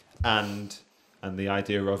 goddamn it. And the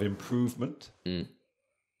idea of improvement.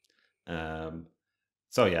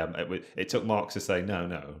 So yeah, it took Marx to say,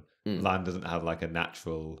 no, land doesn't have like a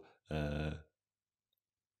natural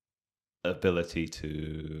ability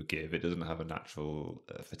to give. It doesn't have a natural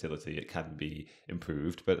fertility. It can be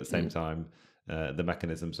improved, but at the same time, the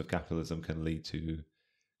mechanisms of capitalism can lead to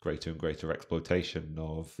greater and greater exploitation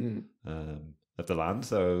of the land.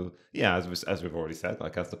 So yeah, as we've already said,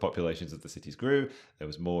 like as the populations of the cities grew, there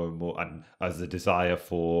was more and more, and as the desire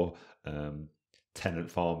for tenant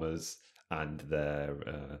farmers and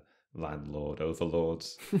their landlord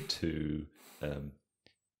overlords to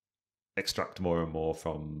extract more and more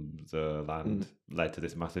from the land led to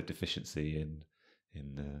this massive deficiency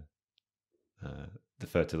in the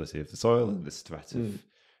fertility of the soil and this threat of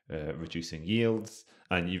reducing yields.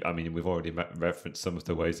 And we've already referenced some of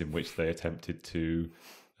the ways in which they attempted to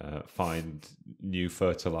find new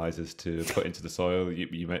fertilizers to put into the soil.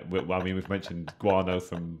 We've mentioned guano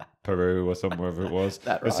from Peru or somewhere wherever it was.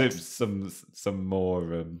 That rocks. Some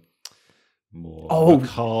more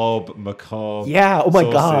macabre. Yeah. Oh my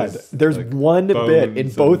God. sources, There's like one bit in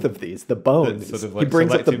bones both and of these. The bones. sort of He like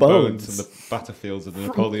brings up the selecting bones. from the battlefields of the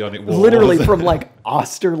Napoleonic Wars. Literally from like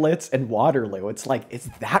Austerlitz and Waterloo. It's like, is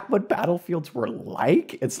that what battlefields were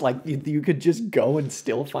like? It's like you could just go and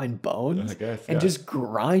still find bones. I guess, and yeah. just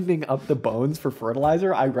grinding up the bones for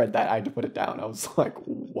fertilizer. I read that. I had to put it down. I was like,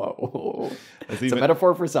 whoa. It's a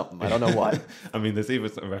metaphor for something. I don't know what. I mean, there's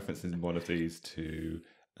even some references in one of these to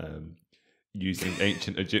using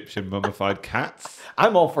ancient Egyptian mummified cats.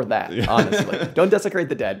 I'm all for that, honestly. Don't desecrate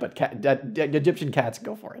the dead, but Egyptian cats,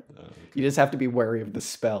 go for it. Okay. You just have to be wary of the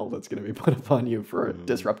spell that's going to be put upon you for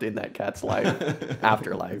disrupting that cat's life,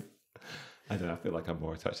 afterlife. I don't know, I feel like I'm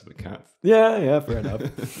more attached to the cats. Yeah, fair enough.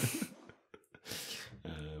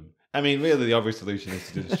 I mean, really, the obvious solution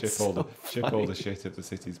is to just ship all so the shit of the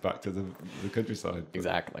cities back to the countryside.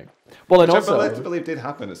 Exactly. Well, and Which also, I like to believe did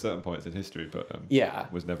happen at certain points in history, but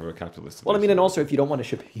was never a capitalist well, I solution. mean, and also if you don't want to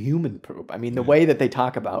ship human poop, I mean, the way that they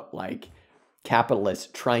talk about like capitalists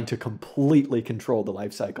trying to completely control the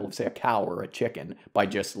life cycle of, say, a cow or a chicken by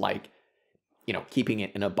just like, keeping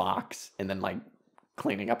it in a box and then like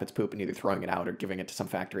cleaning up its poop and either throwing it out or giving it to some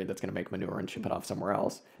factory that's going to make manure and ship it off somewhere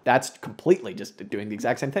else. That's completely just doing the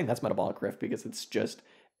exact same thing. That's metabolic rift, because it's just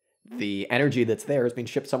the energy that's there is being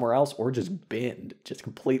shipped somewhere else or just binned, just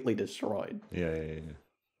completely destroyed. Yeah.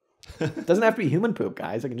 It doesn't have to be human poop,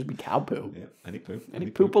 guys. It can just be cow poop. Yeah, any poop. Any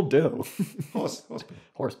poop will do. Horse poop.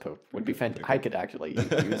 Horse poop would be fantastic. I could actually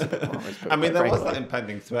use a bit more horse poop. I mean, there was frankly. that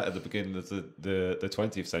impending threat at the beginning of the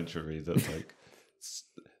 20th century that like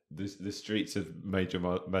the streets of major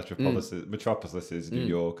metropolises, New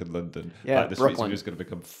York and London, Yeah, like the streets were Brooklyn. just going to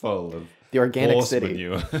become full of The organic horse city.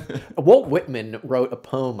 manure. Walt Whitman wrote a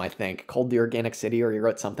poem, I think, called The Organic City, or he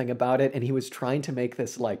wrote something about it, and he was trying to make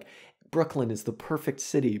this like, Brooklyn is the perfect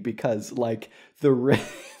city because like this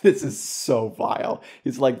is so vile.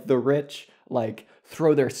 He's like, the rich like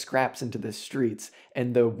throw their scraps into the streets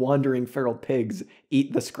and the wandering feral pigs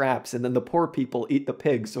eat the scraps and then the poor people eat the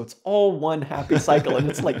pigs. So it's all one happy cycle. And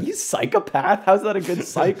it's like, you psychopath, how's that a good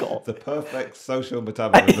cycle? The perfect social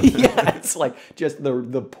metabolism. Yeah, it's like just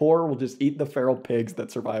the poor will just eat the feral pigs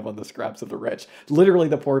that survive on the scraps of the rich. Literally,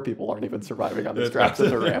 the poor people aren't even surviving on the scraps of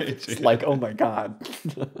the rich. It's like, oh my God.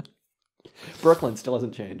 Brooklyn still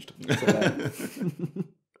hasn't changed.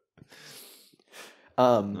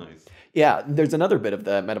 Nice. Yeah, there's another bit of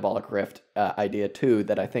the metabolic rift idea too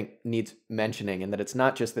that I think needs mentioning, and that it's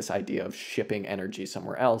not just this idea of shipping energy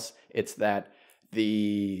somewhere else. It's that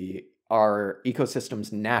our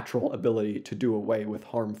ecosystem's natural ability to do away with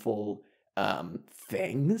harmful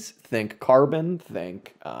things. Think carbon.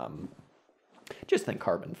 Just think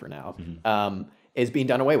carbon for now. Is being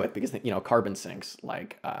done away with because carbon sinks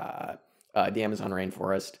like the Amazon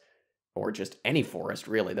rainforest, or just any forest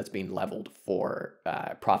really that's being leveled for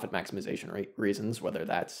profit maximization reasons, whether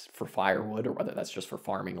that's for firewood or whether that's just for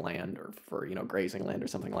farming land or for grazing land or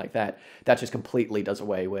something like that. That just completely does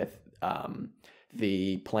away with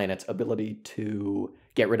the planet's ability to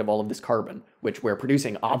get rid of all of this carbon, which we're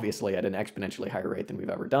producing obviously at an exponentially higher rate than we've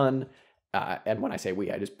ever done. And when I say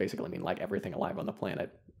we, I just basically mean like everything alive on the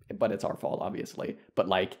planet, but it's our fault obviously. But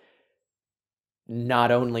like,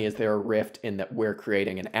 not only is there a rift in that we're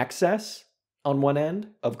creating an excess on one end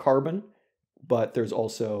of carbon, but there's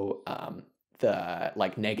also the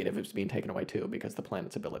like negative is being taken away too, because the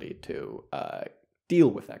planet's ability to deal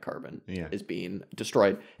with that carbon is being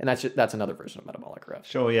destroyed, and that's another version of metabolic rift.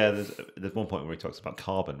 Sure, yeah. There's one point where he talks about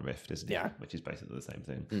carbon rift, isn't Yeah. it? Which is basically the same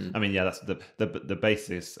thing. I mean, yeah, that's the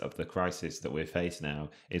basis of the crisis that we face now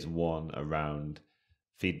is one around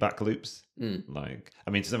feedback loops. Like, I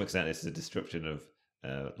mean, to some extent, it's a destruction of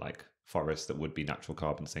like forests that would be natural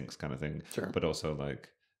carbon sinks, kind of thing. Sure. But also like,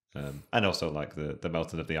 and also like the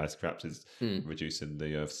melting of the ice caps is reducing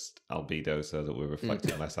the Earth's albedo so that we're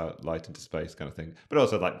reflecting less light into space, kind of thing. But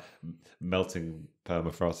also like melting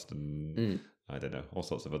permafrost and I don't know, all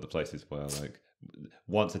sorts of other places where like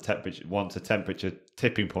once a temperature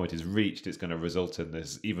tipping point is reached, it's going to result in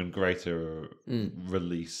this even greater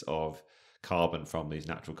release of carbon from these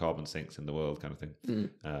natural carbon sinks in the world, kind of thing.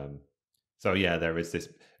 So yeah, there is this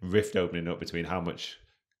rift opening up between how much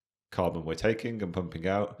carbon we're taking and pumping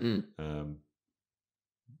out,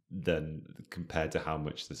 then compared to how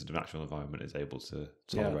much the sort of natural environment is able to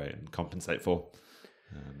tolerate and compensate for.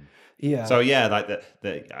 So yeah, like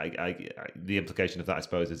the implication of that, I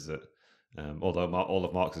suppose, is that although all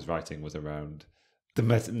of Marx's writing was around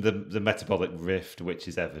the metabolic rift, which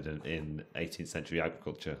is evident in 18th century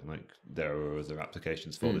agriculture, like there are other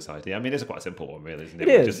applications for this idea. I mean, it's quite a simple one, really, isn't it?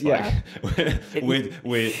 It is, yeah.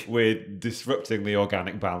 We're disrupting the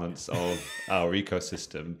organic balance of our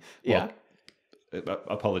ecosystem. Yeah. Well,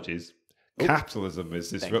 apologies. Capitalism is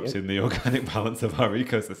disrupting the organic balance of our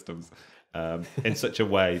ecosystems in such a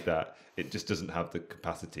way that it just doesn't have the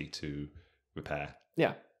capacity to repair.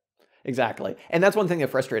 Yeah. Exactly. And that's one thing that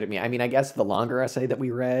frustrated me. I mean, I guess the longer essay that we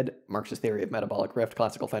read, Marx's Theory of Metabolic Rift,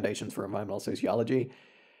 Classical Foundations for Environmental Sociology,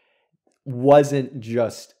 wasn't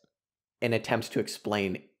just an attempt to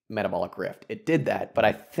explain metabolic rift. It did that, but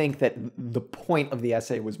I think that the point of the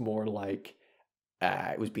essay was more like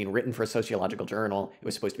it was being written for a sociological journal. It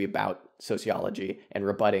was supposed to be about sociology and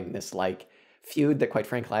rebutting this like feud that, quite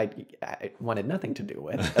frankly, I wanted nothing to do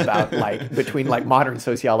with, about like between like modern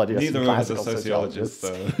sociologists and classical sociologists.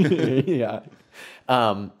 Yeah.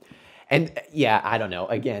 And yeah, I don't know.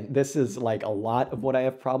 Again, this is like a lot of what I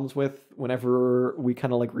have problems with whenever we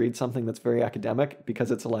kind of like read something that's very academic,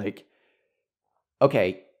 because it's like,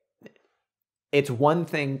 okay, it's one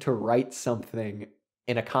thing to write something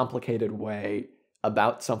in a complicated way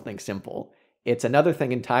about something simple. It's another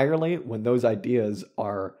thing entirely when those ideas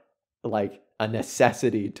are like a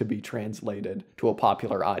necessity to be translated to a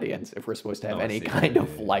popular audience if we're supposed to have any kind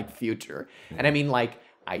of like future. And I mean, like,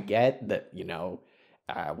 I get that, you know,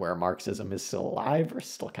 where Marxism is still alive, we're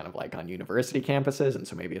still kind of like on university campuses, and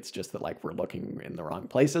so maybe it's just that like we're looking in the wrong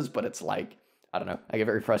places, but it's like, I don't know, I get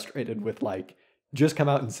very frustrated with like, just come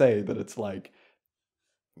out and say that it's like,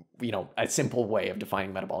 you know, a simple way of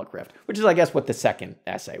defining metabolic rift, which is, I guess, what the second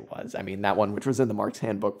essay was. I mean, that one, which was in the Marx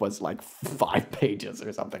Handbook, was like 5 pages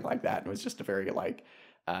or something like that. It was just a very like,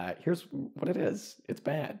 here's what it is. It's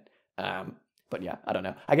bad. But yeah, I don't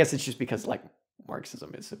know. I guess it's just because like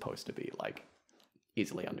Marxism is supposed to be like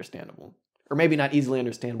easily understandable, or maybe not easily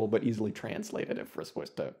understandable, but easily translated if we're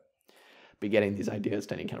supposed to be getting these ideas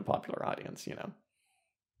to any kind of popular audience, you know.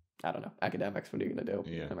 I don't know. Academics, what are you going to do?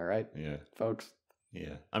 Yeah. Am I right? Yeah. Folks?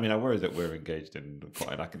 Yeah, I mean, I worry that we're engaged in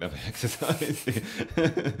quite an academic exercise.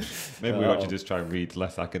 Maybe we ought to just try and read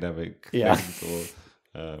less academic things.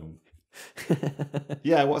 Or,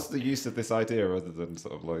 yeah, what's the use of this idea other than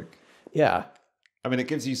sort of like... Yeah. I mean, it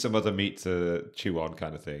gives you some other meat to chew on,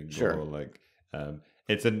 kind of thing. Sure. Or like,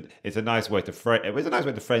 it's a nice way to frame. It was a nice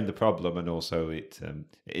way to frame the problem, and also it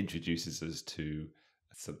introduces us to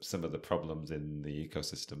some of the problems in the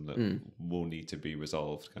ecosystem that will need to be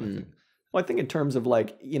resolved, kind of thing. Well, I think in terms of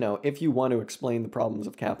like, you know, if you want to explain the problems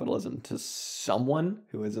of capitalism to someone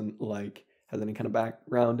who isn't like, has any kind of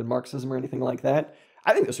background in Marxism or anything like that,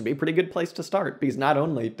 I think this would be a pretty good place to start, because not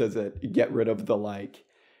only does it get rid of the like,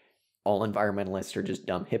 all environmentalists are just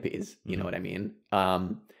dumb hippies, you know what I mean?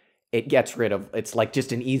 It gets rid of, it's like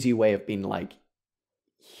just an easy way of being like,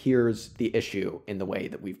 here's the issue in the way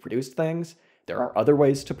that we've produced things. There are other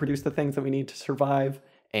ways to produce the things that we need to survive.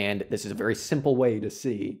 And this is a very simple way to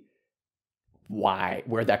see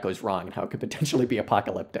where that goes wrong and how it could potentially be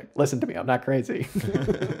apocalyptic. Listen to me, I'm not crazy. It's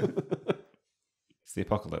the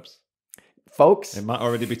apocalypse. Folks. It might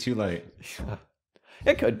already be too late.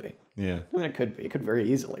 It could be. Yeah. I mean, it could be. It could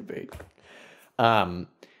very easily be. Has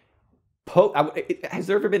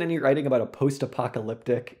there ever been any writing about a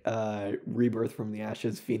post-apocalyptic rebirth from the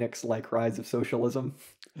ashes, phoenix-like rise of socialism?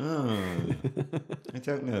 Oh, I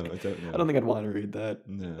don't know. I don't think I'd want to read that.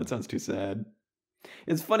 No. That sounds too sad.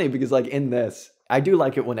 It's funny because like in this, I do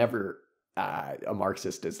like it whenever a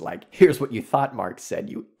Marxist is like, here's what you thought Marx said,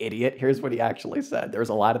 you idiot. Here's what he actually said. There's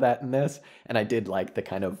a lot of that in this. And I did like the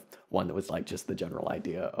kind of one that was like just the general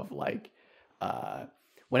idea of like,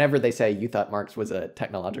 whenever they say you thought Marx was a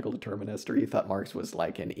technological determinist, or you thought Marx was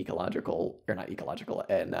like an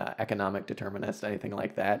an economic determinist, anything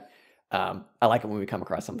like that. I like it when we come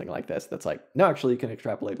across something like this that's like, no, actually you can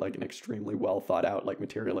extrapolate like an extremely well thought out like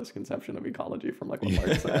materialist conception of ecology from like what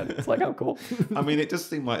Marx said. It's like, oh, cool. I mean, it does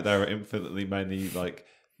seem like there are infinitely many like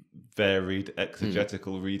varied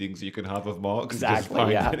exegetical readings you can have of Marx.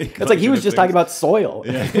 Exactly, yeah. It's like he was just talking about soil.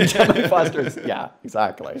 Yeah. John Bellamy Foster's, yeah,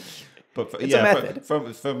 exactly. But it's a method.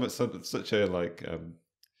 From such a like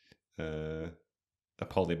a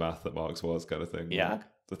polymath that Marx was, kind of thing. Yeah. Like,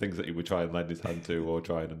 the things that he would try and lend his hand to or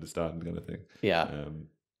try and understand, kind of thing. Yeah.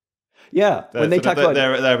 Yeah, when they talk about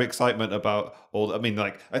their excitement about all, I mean,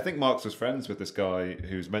 like, I think Marx was friends with this guy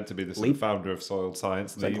who's meant to be the sort of founder of soil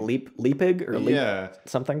science. Like Liebig or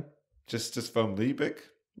something. Just von Liebig,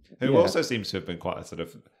 who also seems to have been quite a sort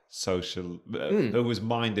of social, who was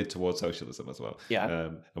minded towards socialism as well. Yeah,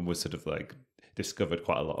 and was sort of like discovered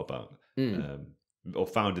quite a lot about, or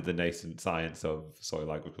founded the nascent science of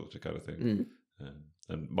soil agriculture, kind of thing.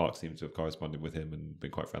 And Marx seems to have corresponded with him and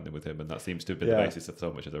been quite friendly with him, and that seems to have been the basis of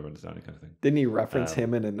so much of their understanding, kind of thing. Didn't he reference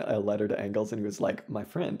him in a letter to Engels, and he was like, "My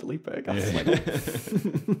friend Liebig." I was like,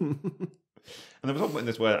 and there was one point in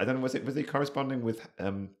this where I don't know, was he corresponding with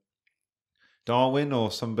Darwin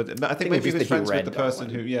or somebody? I think maybe he was friends with the person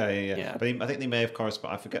who, yeah. But I think they may have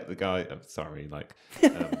corresponded. I forget the guy. I'm sorry, like.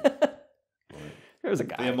 There was a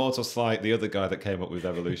guy. The immortal Slight, the other guy that came up with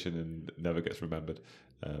evolution and never gets remembered.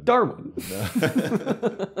 Darwin.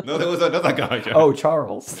 No, there was another guy. Joe. Oh,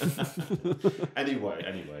 Charles.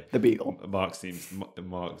 Anyway. The beagle. Marx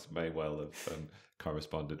may well have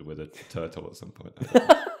corresponded with a turtle at some point.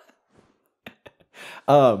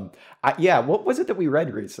 What was it that we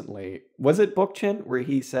read recently? Was it Bookchin, where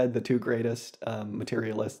he said the two greatest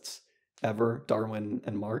materialists ever, Darwin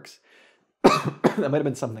and Marx? That might have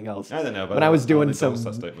been something else. I don't know. But when I was doing that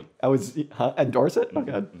statement. I was endorse it. Oh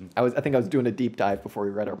god. I think I was doing a deep dive before we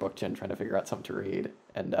read our book, trying to figure out something to read,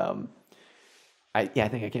 and I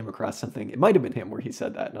think I came across something. It might have been him where he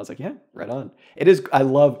said that, and I was like, yeah, right on. It is. I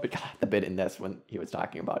love the bit in this when he was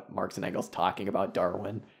talking about Marx and Engels talking about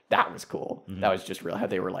Darwin. That was cool. That was just real how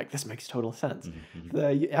they were like, this makes total sense.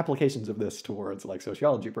 The applications of this towards like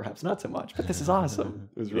sociology, perhaps not so much, but this is awesome.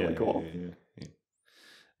 It was really cool. Yeah.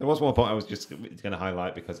 There was one point I was just going to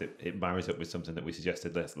highlight because it marries up with something that we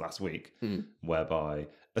suggested last week, whereby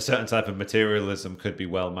a certain type of materialism could be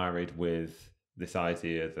well married with this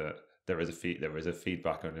idea that there is a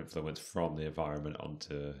feedback and influence from the environment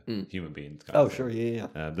onto human beings. Oh, sure, yeah.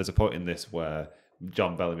 There's a point in this where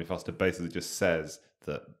John Bellamy Foster basically just says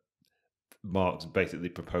that Marx basically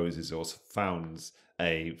proposes or founds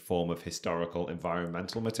a form of historical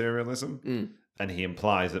environmental materialism. And he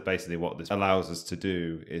implies that basically what this allows us to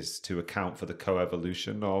do is to account for the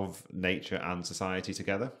coevolution of nature and society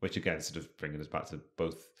together, which again, sort of bringing us back to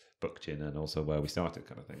both Bookchin and also where we started,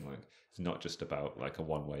 kind of thing. Like, it's not just about like a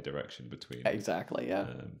one-way direction between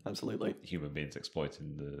absolutely human beings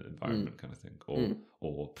exploiting the environment, kind of thing,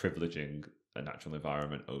 or privileging a natural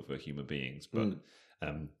environment over human beings. But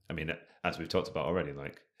I mean, as we've talked about already,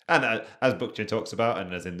 like. And as Bookchin talks about,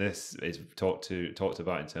 and as in this is talked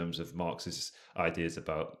about in terms of Marx's ideas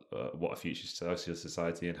about what a future social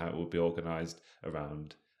society and how it will be organised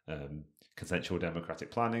around consensual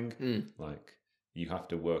democratic planning. Like, you have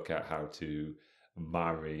to work out how to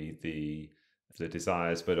marry the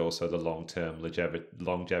desires, but also the long-term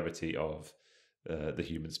longevity of the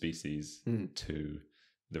human species to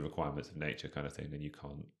the requirements of nature, kind of thing. And you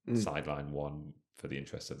can't sideline one for the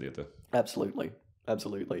interests of the other. Absolutely.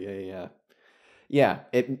 Yeah.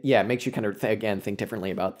 It makes you kind of think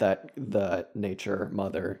differently about the nature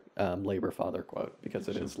mother, labor father quote, because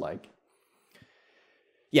it is like,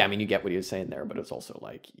 I mean, you get what he was saying there, but it's also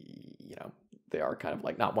like, they are kind of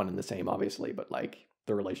like not one and the same, obviously, but like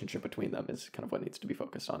the relationship between them is kind of what needs to be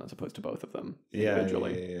focused on as opposed to both of them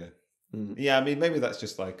individually. Yeah, I mean, maybe that's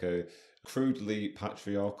just like a crudely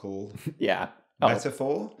patriarchal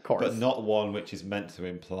metaphor, but not one which is meant to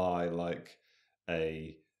imply like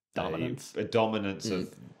a dominance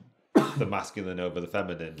of the masculine over the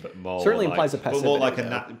feminine, but more certainly like, implies a passivity. But more like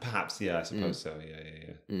perhaps, I suppose so.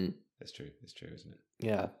 Yeah. It's true, isn't it?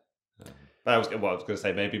 Yeah. But I was going to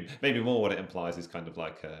say maybe more what it implies is kind of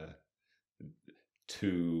like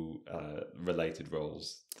two related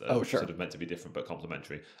roles that are sort of meant to be different but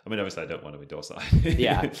complementary. I mean, obviously I don't want to endorse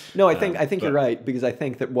that. No, I think you're right, because I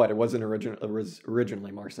think that it wasn't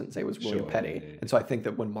originally Marx didn't say it was William Petty. And so I think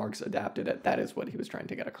that when Marx adapted it, that is what he was trying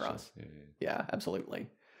to get across. Yeah, absolutely.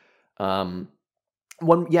 I kind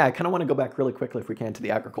of want to go back really quickly, if we can, to the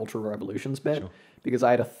agricultural revolutions bit, because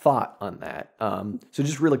I had a thought on that. So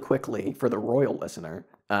just really quickly, for the royal listener,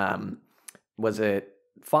 was it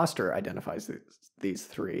Foster identifies these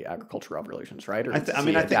three agricultural revolutions, right? Or I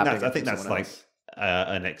think that's like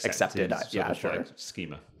an accepted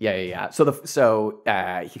schema. Yeah. So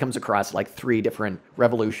he comes across like three different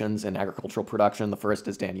revolutions in agricultural production. The first,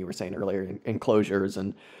 as Dan, you were saying earlier, enclosures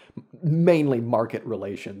and mainly market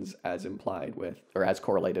relations, as implied with or as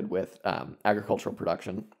correlated with agricultural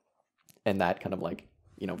production, and that kind of like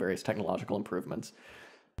various technological improvements.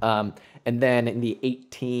 And then in the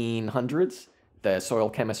 1800s. the soil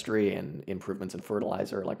chemistry and improvements in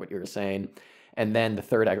fertilizer, like what you were saying. And then the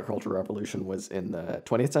third agricultural revolution was in the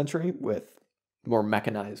 20th century with more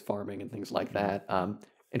mechanized farming and things like that.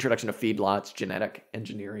 Introduction of feedlots, genetic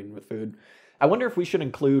engineering with food. I wonder if we should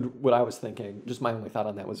include what I was thinking. Just my only thought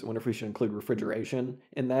on that was, I wonder if we should include refrigeration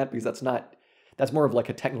in that, because that's more of like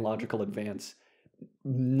a technological advance,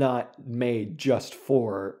 not made just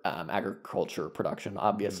for agriculture production,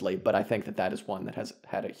 obviously, but I think that is one that has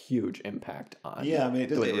had a huge impact on Yeah, I mean,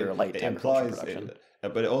 it implies production.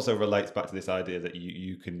 But it also relates back to this idea that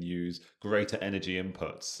you can use greater energy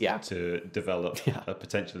inputs to develop a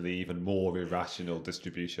potentially even more irrational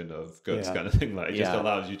distribution of goods, kind of thing. Like it just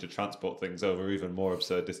allows you to transport things over even more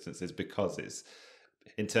absurd distances, because it's,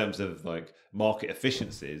 in terms of like market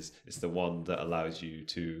efficiencies, it's the one that allows you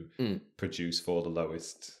to produce for the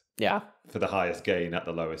lowest, for the highest gain at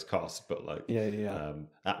the lowest cost, but like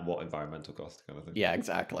at what environmental cost, kind of thing. Yeah,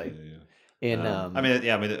 exactly. I mean,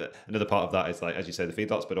 another part of that is, like, as you say, the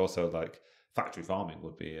feedlots, but also like factory farming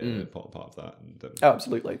would be an important part of that. And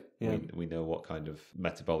absolutely. Yeah. We know what kind of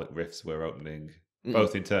metabolic rifts we're opening,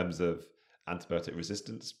 both in terms of antibiotic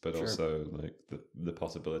resistance, but also like the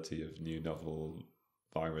possibility of new novel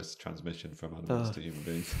virus transmission from animals to human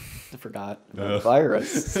beings. I forgot about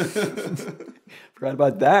virus. Forgot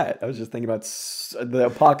about that. I was just thinking about the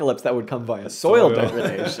apocalypse that would come via soil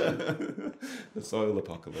degradation. The soil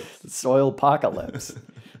apocalypse. The soil apocalypse.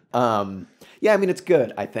 Yeah, I mean, it's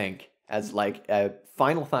good, I think, as like a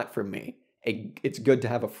final thought for me. It's good to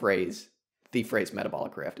have the phrase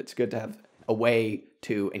metabolic rift. It's good to have a way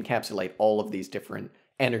to encapsulate all of these different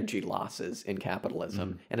energy losses in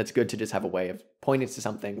capitalism. And it's good to just have a way of pointing to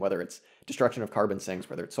something, whether it's destruction of carbon sinks,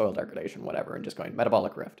 whether it's soil degradation, whatever, and just going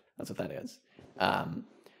metabolic rift. That's what that is.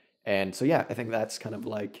 And so, yeah, I think that's kind of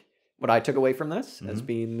like what I took away from this as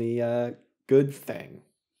being the good thing.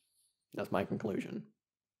 That's my conclusion.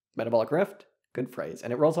 Metabolic rift, good phrase.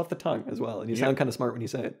 And it rolls off the tongue as well. And you sound kind of smart when you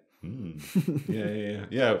say it.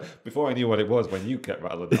 Yeah. Before I knew what it was, when you kept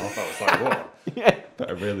rattling it off, I was like, "Whoa,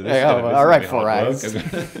 better really this." All right, forays.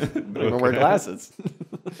 Don't even wear glasses.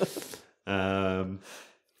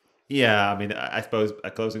 Yeah, I mean, I suppose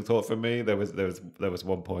a closing thought for me. There was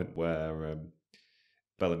one point where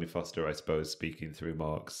Bellamy Foster, I suppose, speaking through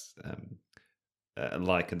Marx,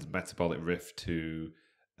 likens metabolic rift to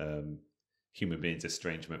human beings'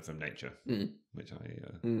 estrangement from nature, which I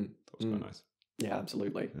thought was quite nice. Yeah,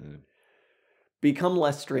 absolutely. Become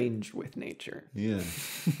less strange with nature. Yeah.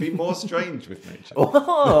 Be more strange with nature.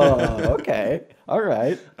 Oh, okay. All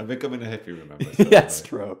right. I'm becoming a hippie, remember? So that's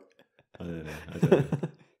true. I don't know.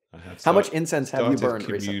 How much incense have you burned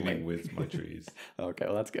recently? Communing with my trees. Okay,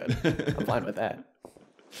 well, that's good. I'm fine with that.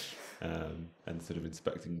 And sort of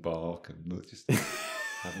inspecting bark and just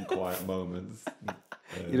having quiet moments.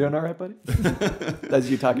 You doing all right, buddy? That's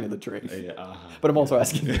you talking to the tree. Yeah. But I'm also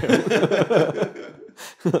asking you.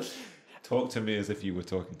 Talk to me as if you were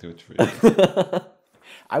talking to a tree.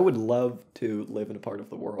 I would love to live in a part of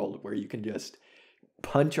the world where you can just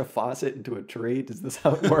punch a faucet into a tree. Is this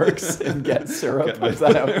how it works? And get syrup? Is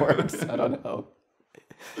that how it works? I don't know.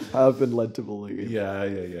 I've been led to believe.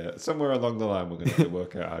 Yeah. Somewhere along the line, we're going to have to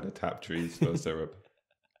work out how to tap trees for syrup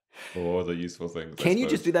or other useful things. Can you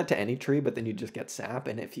just do that to any tree, but then you just get sap?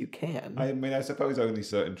 And if you can... I mean, I suppose only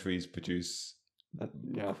certain trees produce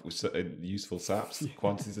useful saps,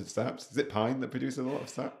 quantities of saps. Is it pine that produces a lot of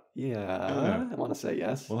sap? Yeah, I want to say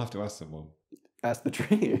yes. We'll have to ask someone. Ask the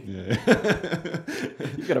tree. Yeah.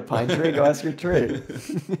 You've got a pine tree, go ask your tree.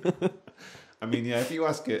 I mean, yeah, if you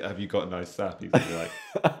ask it, have you got nice sap? He's going to be like,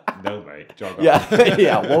 no, mate, jog on.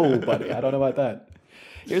 Yeah, whoa, buddy, I don't know about that.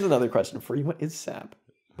 Here's another question for you. What is sap?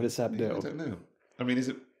 What does sap do? I don't know. I mean, is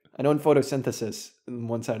it... I know in photosynthesis,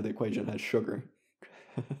 one side of the equation has sugar.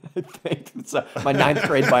 I think my 9th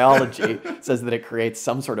grade biology says that it creates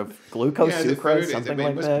some sort of glucose, sucrose, something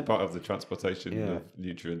like that. Be part of the transportation of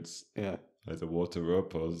nutrients. Yeah. Either water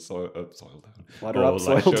up or soil down. Water up,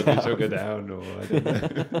 soil down. Sugar down, or I don't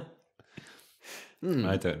know.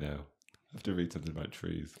 I don't know. I have to read something about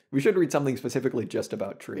trees. We should read something specifically just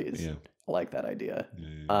about trees. Yeah. I like that idea.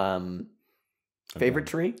 Yeah. Favorite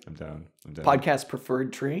tree? I'm down. Podcast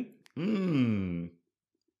preferred tree?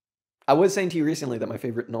 I was saying to you recently that my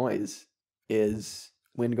favorite noise is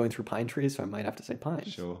wind going through pine trees, so I might have to say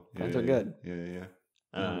pines. Sure. Pines are good. Yeah.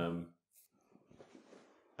 I'm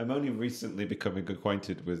only recently becoming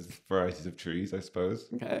acquainted with varieties of trees, I suppose.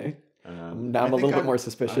 Okay. Now I'm a little bit more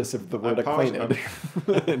suspicious of the word acquainted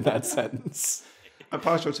in that sentence. I'm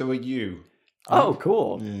partial to a yew. Oh,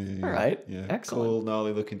 cool. Yeah. All right. Yeah. Excellent. Cool,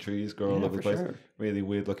 gnarly looking trees grow all over the place. Sure. Really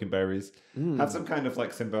weird looking berries. Have some kind of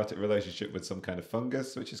like symbiotic relationship with some kind of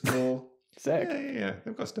fungus, which is cool. Sick. Yeah.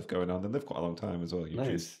 They've got stuff going on. They live quite a long time as well. Yew trees.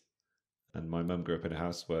 Nice. And my mum grew up in a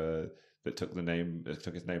house that took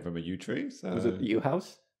its name from a yew tree. So Was it Yew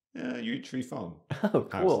House? yeah, yew tree farm. Oh,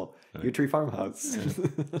 cool. House. Yew tree farmhouse.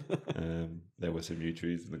 There were some yew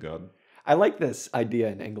trees in the garden. I like this idea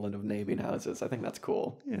in England of naming houses. I think that's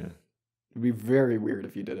cool. Yeah. It'd be very weird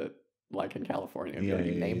if you did it like in California. And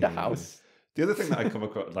you named a house. The other thing that I come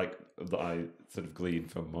across, like that I sort of glean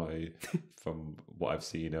from what I've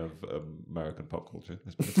seen of American pop culture, I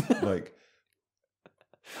suppose, like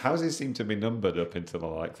houses seem to be numbered up into the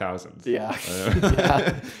like thousands. Yeah.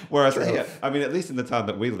 Whereas, I mean, at least in the town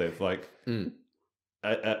that we live, like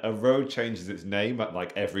a road changes its name at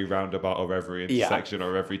like every roundabout or every intersection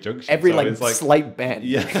or every junction. Every like slight bend.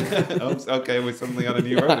 Yeah. Okay, we're suddenly on a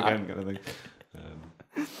new road again, kind of thing.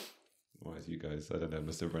 Whereas you guys, I don't know,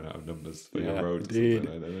 must have run out of numbers for your road. Indeed. I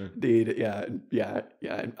don't know. Indeed. Yeah.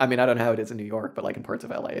 I mean, I don't know how it is in New York, but like in parts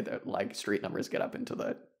of LA, that like street numbers get up into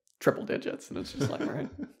the triple digits, and it's just like, all right,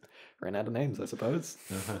 ran out of names, I suppose.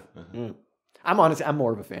 I'm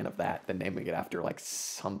more of a fan of that than naming it after like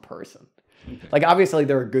some person. Okay. Like obviously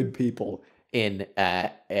there are good people in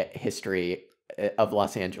history of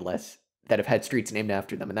Los Angeles that have had streets named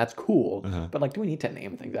after them, and that's cool. But like, do we need to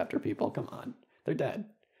name things after people? Come on, they're dead.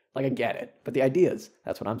 Like, I get it. But the ideas,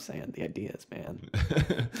 that's what I'm saying. The ideas, man.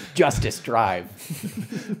 Justice Drive.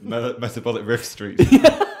 Metabolic Rift Street.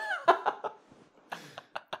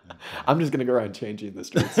 I'm just going to go around changing the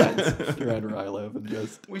street signs around where I live and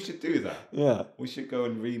just... We should do that. Yeah. We should go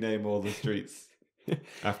and rename all the streets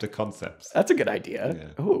after concepts. That's a good idea. Yeah.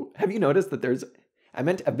 Oh, have you noticed that there's... I've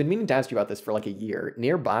been meaning to ask you about this for like a year.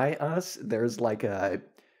 Nearby us, there's like a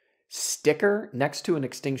sticker next to an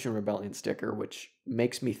Extinction Rebellion sticker, which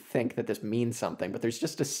makes me think that this means something, but there's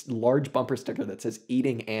just a large bumper sticker that says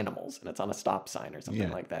eating animals, and it's on a stop sign or something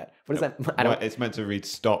like that. What is that? It's meant to read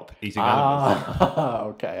stop eating animals.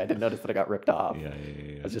 Okay. I didn't notice that it got ripped off. Yeah.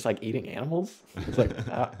 It's just like eating animals. It's like,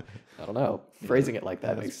 I don't know. Phrasing it like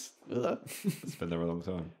that makes... It's been there a long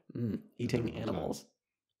time. Eating animals.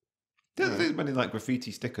 There's as many like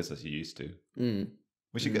graffiti stickers as you used to.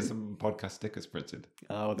 We should get some podcast stickers printed.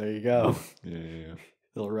 Oh, there you go. Yeah.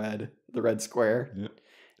 The red square.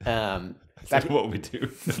 Yeah. That's what we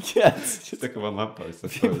do. Yes. Stick them on lampposts, I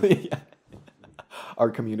suppose. Our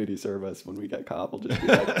community service when we get caught will just be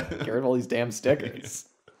like, get rid of all these damn stickers.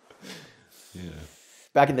 Yeah.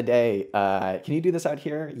 Back in the day, can you do this out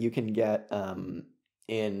here? You can get,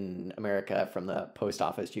 in America from the post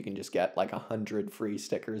office, you can just get like 100 free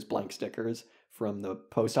stickers, blank stickers from the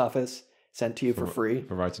post office. Sent to you for free.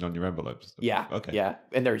 For writing on your envelopes? Yeah. Okay. Yeah.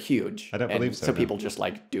 And they're huge. I don't believe so. So people just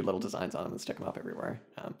like do little designs on them and stick them up everywhere.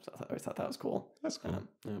 So I always thought that was cool. That's cool.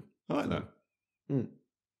 I like that. You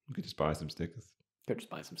could just buy some stickers. Could just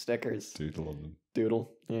buy some stickers. Doodle on them.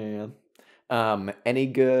 Doodle. Yeah. Any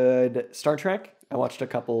good Star Trek? I watched a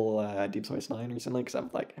couple Deep Space Nine recently because I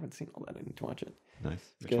haven't seen all that. I need to watch it. Nice.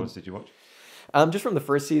 Which ones did you watch? Just from the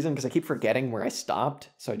first season, because I keep forgetting where I stopped,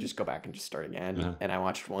 so I just go back and just start again. And I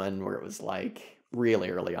watched one where it was like really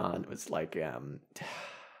early on. It was like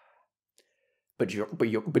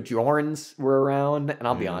Bajorans were around, and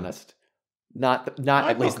I'll be honest, not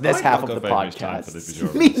at least this half of the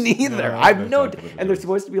podcast. Me neither. I've no, and they're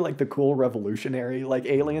supposed to be like the cool revolutionary like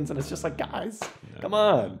aliens, and it's just like, guys, come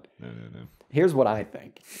on. No. Here's what I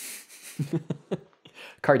think: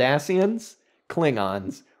 Cardassians,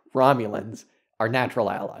 Klingons, Romulans are natural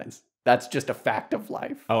allies. That's just a fact of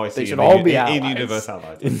life. Oh, I see. They should all be allies. In-universe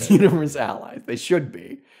allies. In-universe allies. They should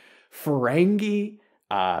be. Ferengi,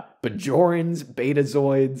 Bajorans,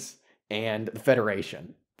 Betazoids, and the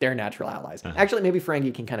Federation. They're natural allies. Actually, maybe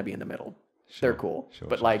Ferengi can kind of be in the middle. Sure, they're cool. Sure,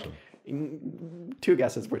 two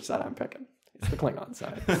guesses which side I'm picking. It's the Klingon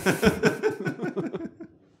side.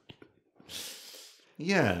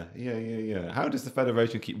 Yeah. How does the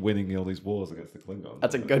Federation keep winning all these wars against the Klingons?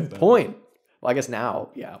 That's a good point. Well, I guess now,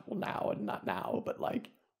 now and not now, but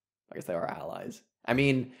like, I guess they are allies. I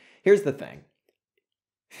mean, here's the thing.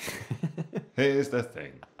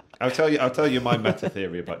 I'll tell you my meta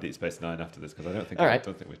theory about Deep Space Nine after this because I don't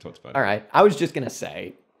think we've talked about it. All right. I was just gonna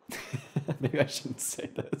say, maybe I shouldn't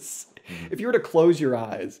say this. If you were to close your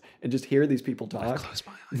eyes and just hear these people talk, close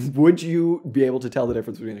my eyes. Would you be able to tell the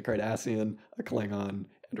difference between a Cardassian, a Klingon,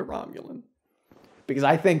 and a Romulan? Because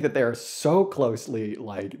I think that they're so closely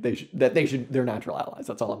like they're natural allies.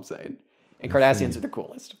 That's all I'm saying. And Cardassians are the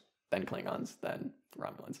coolest. Then Klingons, then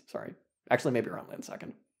Romulans. Sorry. Actually, maybe Romulans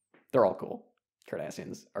second. They're all cool.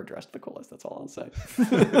 Cardassians are dressed the coolest. That's all I'll say.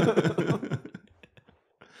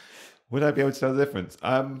 Would I be able to tell the difference?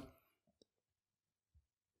 I'm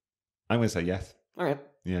going to say yes. All right.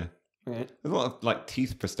 Yeah. Right. There's a lot of like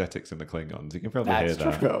teeth prosthetics in the Klingons. You can probably That's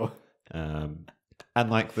hear that. true. And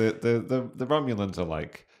like the Romulans are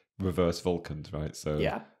like reverse Vulcans, right? So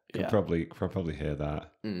Yeah. you can probably hear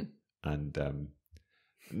that. Mm. And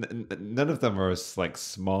none of them are as like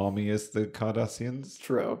smarmy as the Cardassians.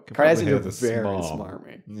 True. Can probably Cardassians hear are the very smarm.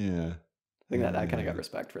 smarmy. Yeah. I think that I kind of got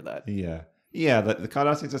respect for that. Yeah. Yeah, the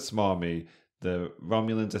Cardassians are smarmy. The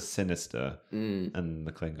Romulans are sinister, Mm. and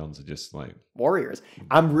the Klingons are just like Warriors.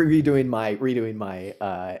 I'm redoing my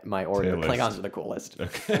my order. Tier list. Klingons are the coolest.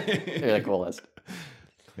 okay. They're the coolest.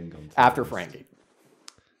 Klingons After are- Frankie.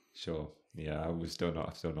 Sure. Yeah, I've still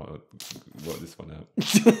not worked this one out.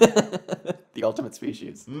 The ultimate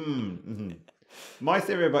species. Mm-hmm. My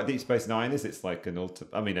theory about Deep Space Nine is it's like an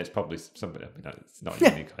ultimate. I mean, it's probably somebody. I mean, it's not a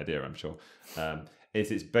unique idea, I'm sure.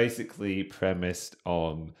 It's basically premised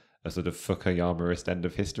on a sort of Fukuyamaist end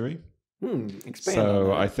of history. Expand So on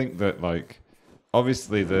that. I think that like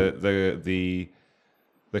obviously the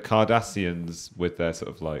Cardassians with their sort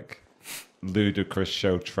of like ludicrous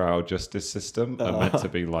show trial justice system are meant to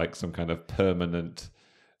be like some kind of permanent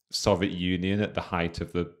Soviet Union at the height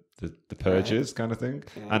of the purges kind of thing.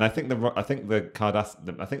 Yeah. And I think the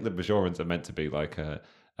Bajorans are meant to be like a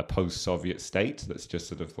post-Soviet state that's just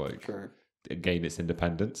sort of like Sure. gain its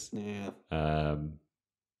independence. Yeah.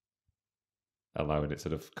 Allowing its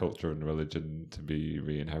sort of culture and religion to be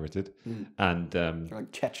re-inherited, Mm. and Or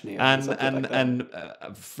like Chechnya. or and something and like that.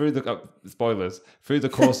 and through the spoilers through the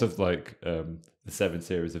course of like the 7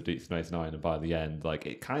 series of Deep Space Nine, and by the end, like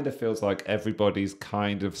it kind of feels like everybody's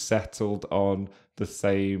kind of settled on the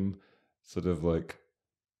same sort of like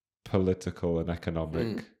political and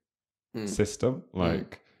economic system,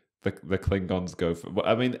 like. The Klingons go for. Well,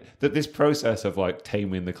 I mean, this process of like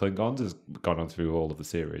taming the Klingons has gone on through all of the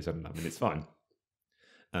series, and I mean it's fine.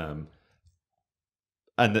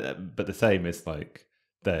 But the same is like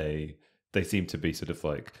they seem to be sort of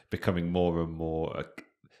like becoming more and more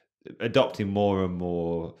adopting more and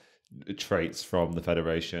more traits from the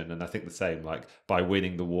Federation, and I think the same like by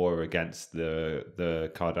winning the war against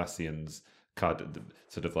the Cardassians.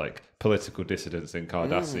 Sort of like political dissidents in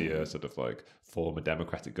Cardassia, sort of like form a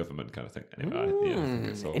democratic government kind of thing. Anyway, I think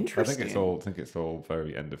it's all. Interesting. I think it's all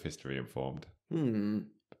very end of history informed.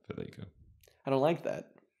 But there you go. I don't like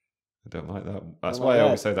that. I don't like that. That's like why I that.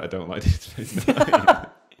 always say that I don't like Deep Space Nine.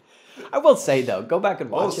 I will say though, go back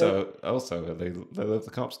and watch it. Also, they love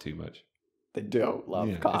the cops too much. They do love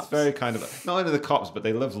cops. It's very kind of not only the cops, but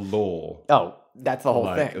they love law. Oh, that's the whole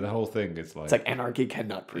Like, thing. The whole thing is like It's like anarchy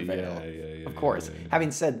cannot prevail. Yeah. Of course. Yeah.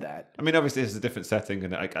 Having said that, I mean, obviously, this is a different setting,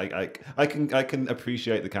 and I can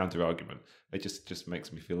appreciate the counter argument. It just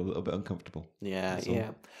makes me feel a little bit uncomfortable. yeah. Just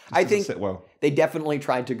I doesn't think sit well. they definitely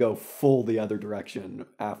tried to go full the other direction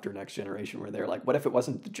after Next Generation, where they're like, what if it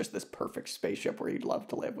wasn't just this perfect spaceship where you'd love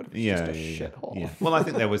to live? What if it's just a shithole? Yeah. Well, I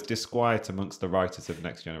think there was disquiet amongst the writers of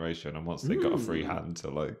Next Generation, and once they got a free hand to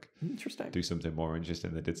like Interesting. do something more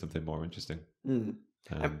interesting, they did something more interesting.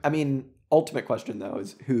 I mean, ultimate question though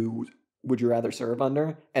is who would you rather serve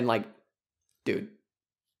under? And like, dude,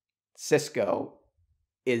 Cisco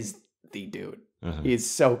is the dude. He's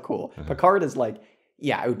so cool. Picard is like,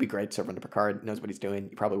 yeah, it would be great to serve under Picard. Knows what he's doing.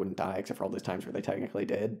 He probably wouldn't die, except for all those times where they technically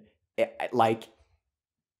did. Like,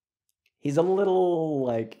 he's a little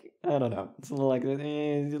like, I don't know. It's a little like,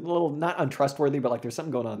 he's a little not untrustworthy, but like there's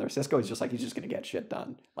something going on there. Cisco is just like, he's just going to get shit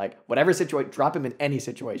done. Like, whatever situation, drop him in any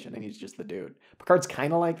situation, and he's just the dude. Picard's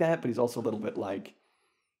kind of like that, but he's also a little bit like,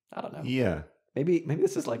 I don't know. Yeah. Maybe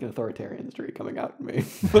this is like an authoritarian streak coming out in me.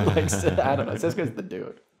 But like, I don't know. Cisco's the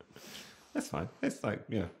dude. That's fine. It's like,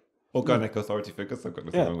 organic authority figures. I've got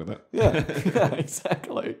nothing wrong with that. Yeah,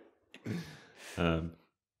 exactly.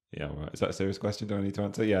 Yeah, right. Is that a serious question? Do I need to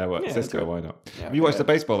answer? Yeah, well, Yeah, Cisco, that's why not? Yeah, Have you watched the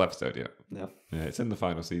baseball episode yet? No. Yeah, it's in the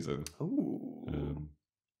final season. Ooh.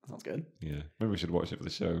 Sounds good. Yeah, maybe we should watch it for the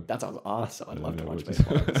show. That sounds awesome. I'd love to watch we'll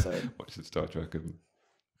baseball episode. watch some Star Trek and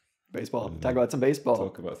Baseball. Talk about some baseball.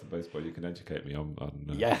 talk about some baseball. You can educate me on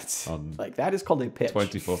Yes. on Like that is called a pitch.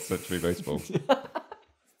 24th century baseball.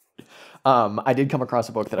 I did come across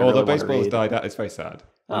a book that I Although really want to baseball's read. died out, it's very sad.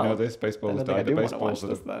 You Oh. know this? Baseball's I don't think I died do out. want to watch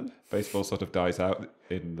this then. Baseball sort of dies out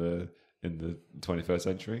in the 21st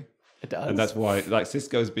century. It does. And that's why, like,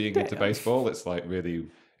 Cisco's being into Damn. baseball, it's like really,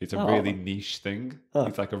 it's a Oh. really niche thing. Huh.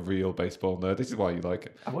 He's like a real baseball nerd. This is why you like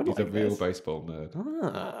it. I would He's a like real this. baseball nerd.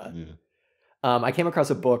 Ah. Yeah. I came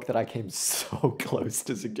across a book that I came so close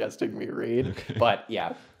to suggesting we read, but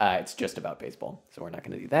yeah, it's just about baseball, so we're not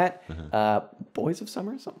going to do that. Boys of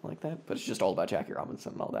Summer, something like that, but it's just all about Jackie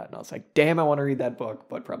Robinson and all that. And I was like, damn, I want to read that book,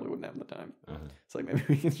 but probably wouldn't have the time. It's like maybe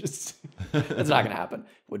we can just. That's not going to happen.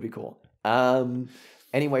 Would be cool.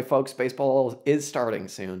 Anyway, folks, baseball is starting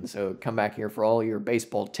soon, so come back here for all your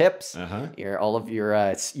baseball tips, all of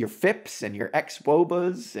your FIPS and your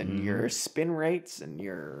ex-WOBAs and your spin rates and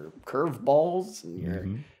your curve balls and your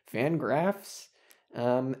fan graphs.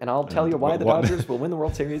 And I'll tell you why the Dodgers will win the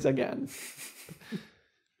World Series again.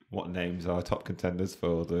 What names are top contenders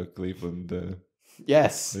for the Cleveland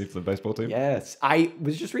baseball team? Yes. I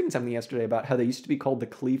was just reading something yesterday about how they used to be called the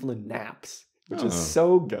Cleveland Naps, which is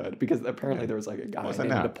so good because apparently there was like a guy named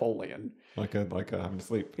Napoleon. Like having to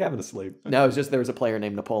sleep? Yeah, having to sleep. No, it was just there was a player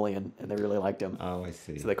named Napoleon and they really liked him. Oh, I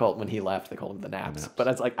see. So they called when he left, they called him the Naps. But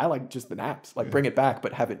I was like, I like just the Naps. Like bring it back,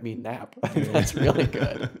 but have it mean nap. That's really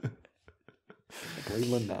good. The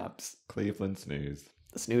Cleveland Naps. Cleveland Snooze.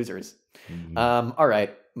 The Snoozers. All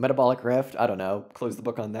right. Metabolic Rift. I don't know. Close the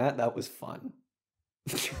book on that. That was fun.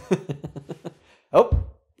 The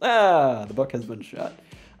book has been shut.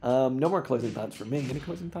 No more closing thoughts from me. Any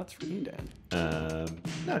closing thoughts from you, Dan? No,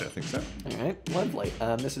 I don't think so. All right. Lovely.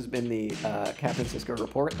 This has been the Captain Cisco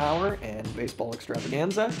Report Hour and Baseball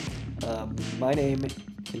Extravaganza. My name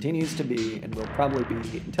continues to be, and will probably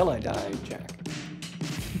be until I die, Jack.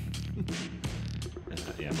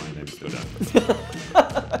 Yeah, my name's still down.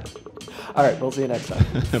 All right, we'll see you next time.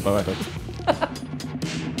 Bye-bye.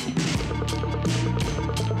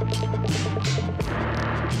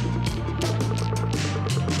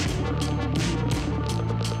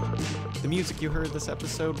 The music you heard this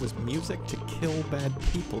episode was Music to Kill Bad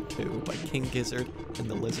People To by King Gizzard and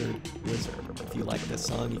the Lizard Wizard. If you like this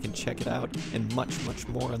song, you can check it out and much, much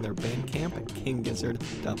more on their Bandcamp at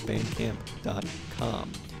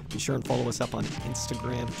kinggizzard.bandcamp.com. Be sure and follow us up on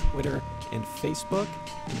Instagram, Twitter, and Facebook.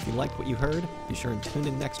 And if you like what you heard, be sure and tune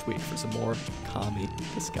in next week for some more commie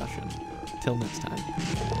discussion. Till next time.